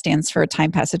 TPAD stands for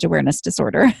time passage awareness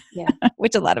disorder,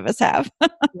 which a lot of us have.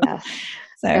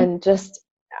 So, and just,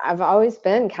 I've always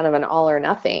been kind of an all or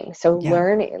nothing. So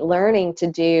learning to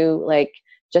do like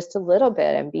just a little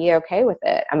bit and be okay with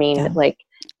it. I mean, like,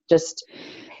 just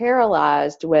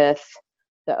paralyzed with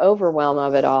the overwhelm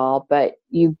of it all, but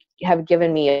you have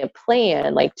given me a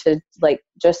plan, like to like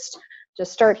just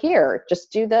start here,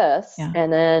 just do this,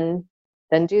 and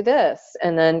then do this,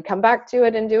 and then come back to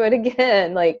it and do it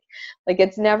again. Like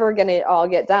it's never going to all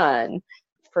get done.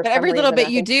 But every little bit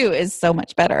you do is so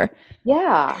much better.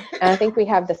 Yeah. And I think we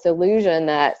have this illusion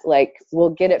that like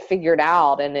we'll get it figured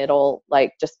out and it'll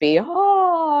like just be,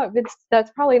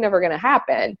 that's probably never going to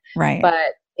happen. Right.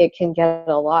 But it can get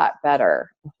a lot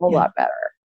better, a whole lot better.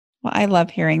 Well, I love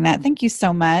hearing that. Thank you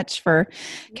so much for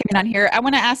coming on here. I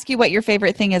want to ask you what your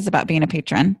favorite thing is about being a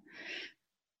patron.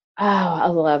 Oh, I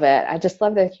love it. I just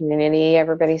love the community.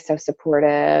 Everybody's so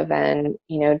supportive. And,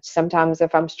 sometimes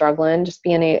if I'm struggling, just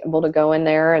being able to go in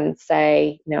there and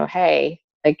say, hey,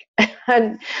 like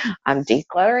I'm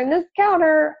decluttering this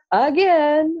counter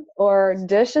again, or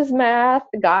dishes math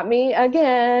got me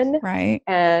again. Right.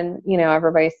 And,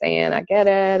 everybody's saying, I get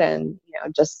it. And,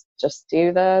 just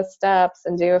do the steps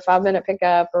and do a 5-minute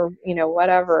pickup, or,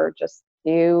 whatever, just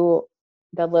do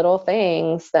the little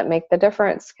things that make the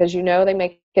difference, because they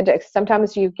make it.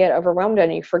 Sometimes you get overwhelmed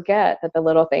and you forget that the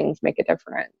little things make a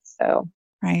difference. So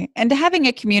right. And having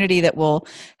a community that will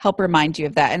help remind you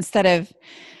of that, instead of,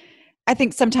 I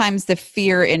think sometimes the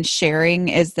fear in sharing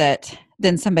is that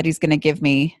then somebody's going to give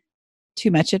me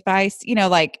too much advice,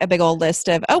 like a big old list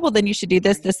of, oh, well, then you should do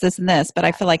this, this, this, and this. But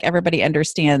I feel like everybody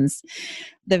understands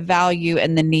the value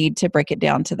and the need to break it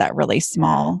down to that really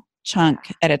small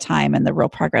chunk at a time, and the real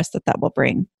progress that will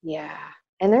bring. Yeah.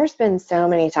 And there's been so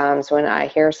many times when I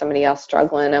hear somebody else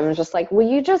struggling, I'm just like, will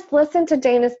you just listen to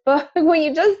Dana's book? Will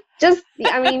you just,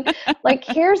 I mean, like,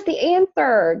 here's the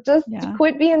answer. Just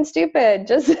quit being stupid.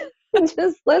 Just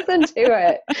listen to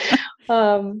it.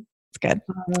 It's good.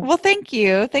 Well, thank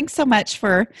you. Thanks so much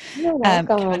for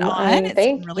coming on.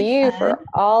 Thank you for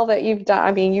all that you've done.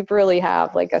 I mean, you really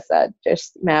have, like I said,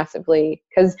 just massively,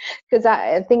 because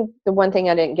I think the one thing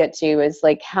I didn't get to is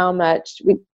like how much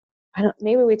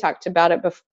maybe we talked about it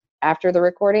after the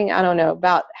recording. I don't know,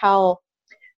 about how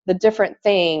the different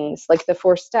things, like the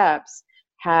 4 steps,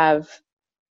 have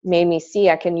made me see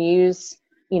I can use,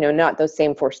 not those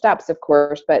same 4 steps, of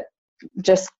course, but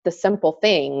just the simple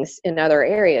things in other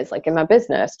areas, like in my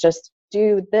business. Just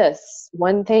do this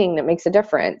one thing that makes a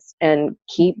difference and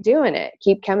keep doing it,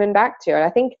 keep coming back to it. I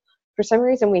think for some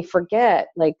reason we forget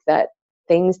like that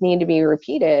things need to be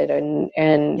repeated,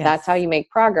 and that's how you make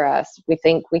progress. We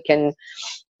think we can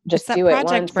just do it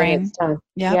once brain. And it's done.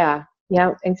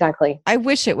 Yeah, exactly. I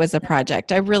wish it was a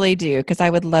project. I really do, because I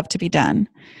would love to be done.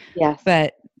 Yes.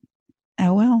 But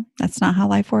oh well, that's not how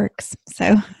life works.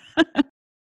 So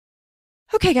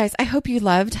okay, guys, I hope you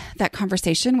loved that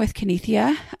conversation with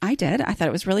Kenethia. I did. I thought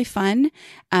it was really fun.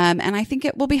 And I think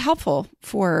it will be helpful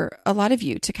for a lot of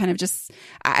you to kind of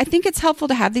I think it's helpful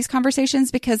to have these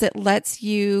conversations because it lets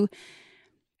you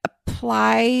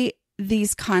apply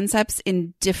these concepts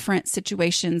in different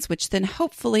situations, which then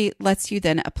hopefully lets you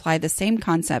then apply the same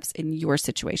concepts in your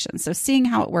situation. So seeing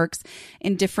how it works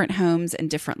in different homes and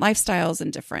different lifestyles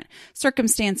and different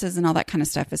circumstances and all that kind of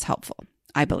stuff is helpful,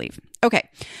 I believe. Okay.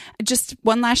 Just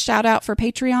one last shout out for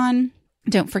Patreon.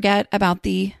 Don't forget about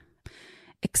the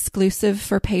exclusive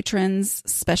for patrons,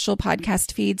 special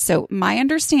podcast feed. So my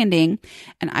understanding,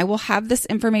 and I will have this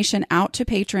information out to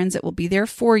patrons, it will be there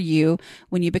for you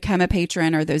when you become a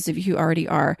patron, or those of you who already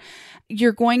are,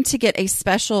 you're going to get a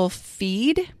special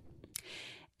feed.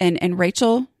 And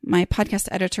Rachel, my podcast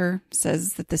editor,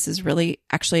 says that this is really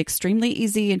actually extremely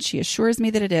easy, and she assures me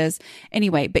that it is.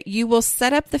 Anyway, but you will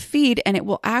set up the feed and it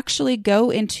will actually go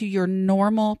into your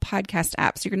normal podcast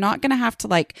app. So you're not going to have to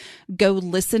like go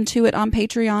listen to it on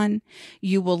Patreon.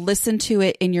 You will listen to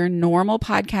it in your normal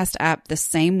podcast app the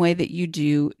same way that you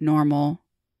do normal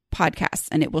podcasts,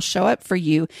 and it will show up for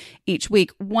you each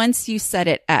week once you set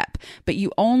it up. But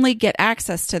you only get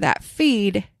access to that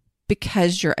feed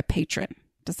because you're a patron.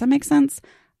 Does that make sense?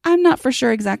 I'm not for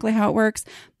sure exactly how it works,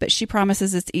 but she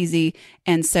promises it's easy.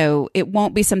 And so it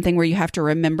won't be something where you have to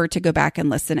remember to go back and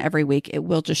listen every week. It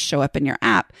will just show up in your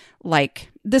app like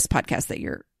this podcast that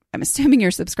I'm assuming you're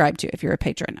subscribed to if you're a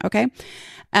patron. Okay.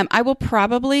 I will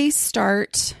probably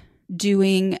start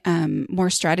doing more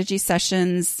strategy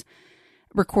sessions,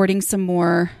 recording some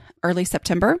more early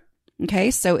September.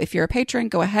 Okay. So if you're a patron,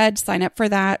 go ahead, sign up for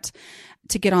that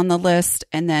to get on the list.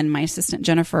 And then my assistant,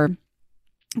 Jennifer,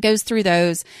 goes through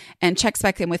those and checks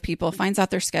back in with people, finds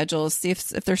out their schedules, see if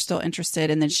they're still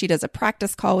interested. And then she does a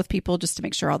practice call with people just to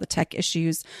make sure all the tech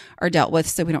issues are dealt with,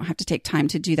 so we don't have to take time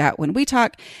to do that when we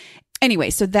talk.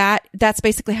 Anyway, so that's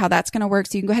basically how that's going to work.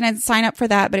 So you can go ahead and sign up for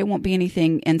that, but it won't be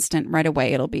anything instant right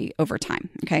away. It'll be over time.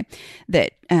 Okay.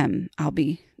 That I'll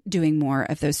be doing more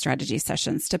of those strategy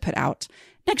sessions to put out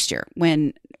next year.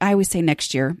 When I always say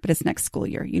next year, but it's next school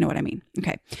year. You know what I mean?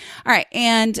 Okay. All right.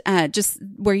 And just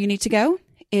where you need to go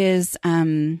is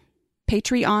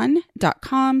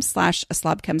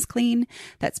patreon.com/aslobcomesclean.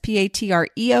 That's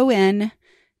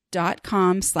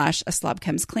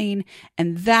patreon.com/aslobcomesclean.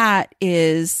 And that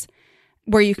is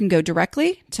where you can go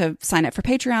directly to sign up for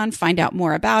Patreon, find out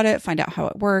more about it, find out how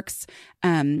it works.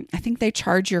 I think they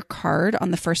charge your card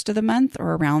on the first of the month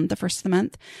or around the first of the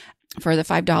month for the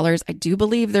 $5. I do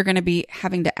believe they're going to be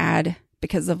having to add,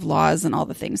 because of laws and all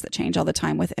the things that change all the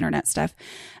time with internet stuff,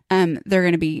 they're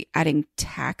going to be adding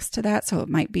tax to that. So it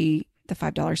might be the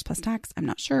 $5 plus tax. I'm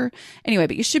not sure. Anyway,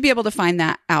 but you should be able to find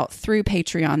that out through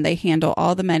Patreon. They handle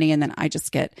all the money, and then I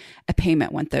just get a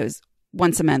payment once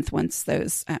a month once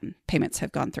those payments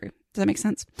have gone through. Does that make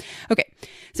sense? Okay.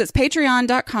 So it's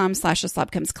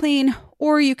patreon.com/aslobcomesclean,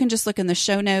 or you can just look in the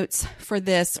show notes for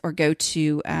this, or go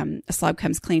to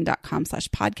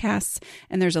aslobcomesclean.com/podcasts.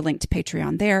 And there's a link to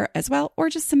Patreon there as well, or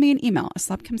just send me an email,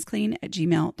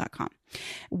 aslobcomesclean@gmail.com.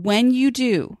 When you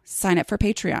do sign up for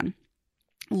Patreon,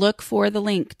 look for the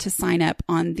link to sign up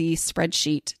on the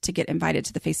spreadsheet to get invited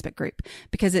to the Facebook group,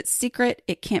 because it's secret.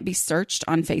 It can't be searched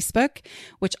on Facebook,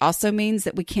 which also means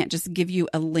that we can't just give you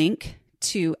a link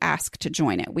to ask to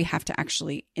join it. We have to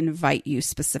actually invite you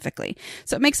specifically.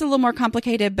 So it makes it a little more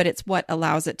complicated, but it's what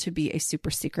allows it to be a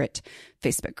super secret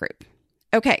Facebook group.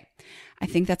 Okay. I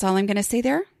think that's all I'm going to say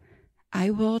there. I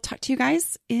will talk to you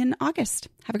guys in August.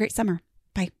 Have a great summer.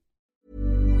 Bye.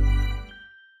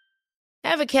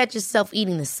 Ever catch yourself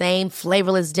eating the same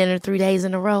flavorless dinner 3 days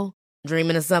in a row?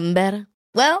 Dreaming of something better?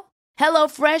 Well,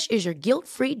 HelloFresh is your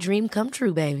guilt-free dream come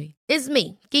true, baby. It's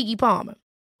me, Keke Palmer.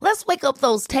 Let's wake up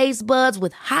those taste buds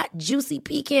with hot, juicy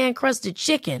pecan-crusted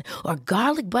chicken or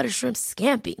garlic butter shrimp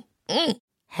scampi.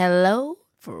 Hello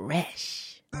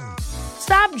Fresh.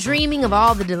 Stop dreaming of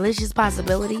all the delicious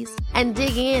possibilities and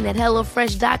dig in at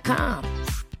HelloFresh.com.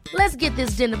 Let's get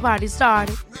this dinner party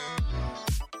started.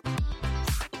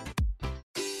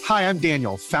 Hi, I'm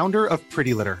Daniel, founder of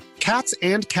Pretty Litter. Cats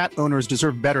and cat owners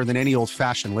deserve better than any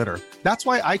old-fashioned litter. That's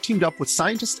why I teamed up with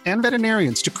scientists and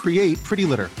veterinarians to create Pretty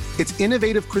Litter. Its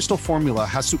innovative crystal formula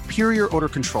has superior odor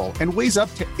control and weighs up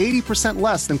to 80%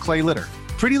 less than clay litter.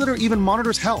 Pretty Litter even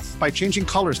monitors health by changing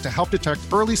colors to help detect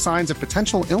early signs of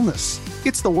potential illness.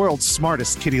 It's the world's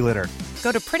smartest kitty litter.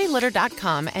 Go to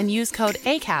prettylitter.com and use code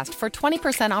ACAST for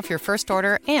 20% off your first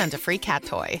order and a free cat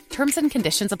toy. Terms and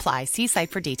conditions apply. See site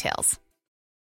for details.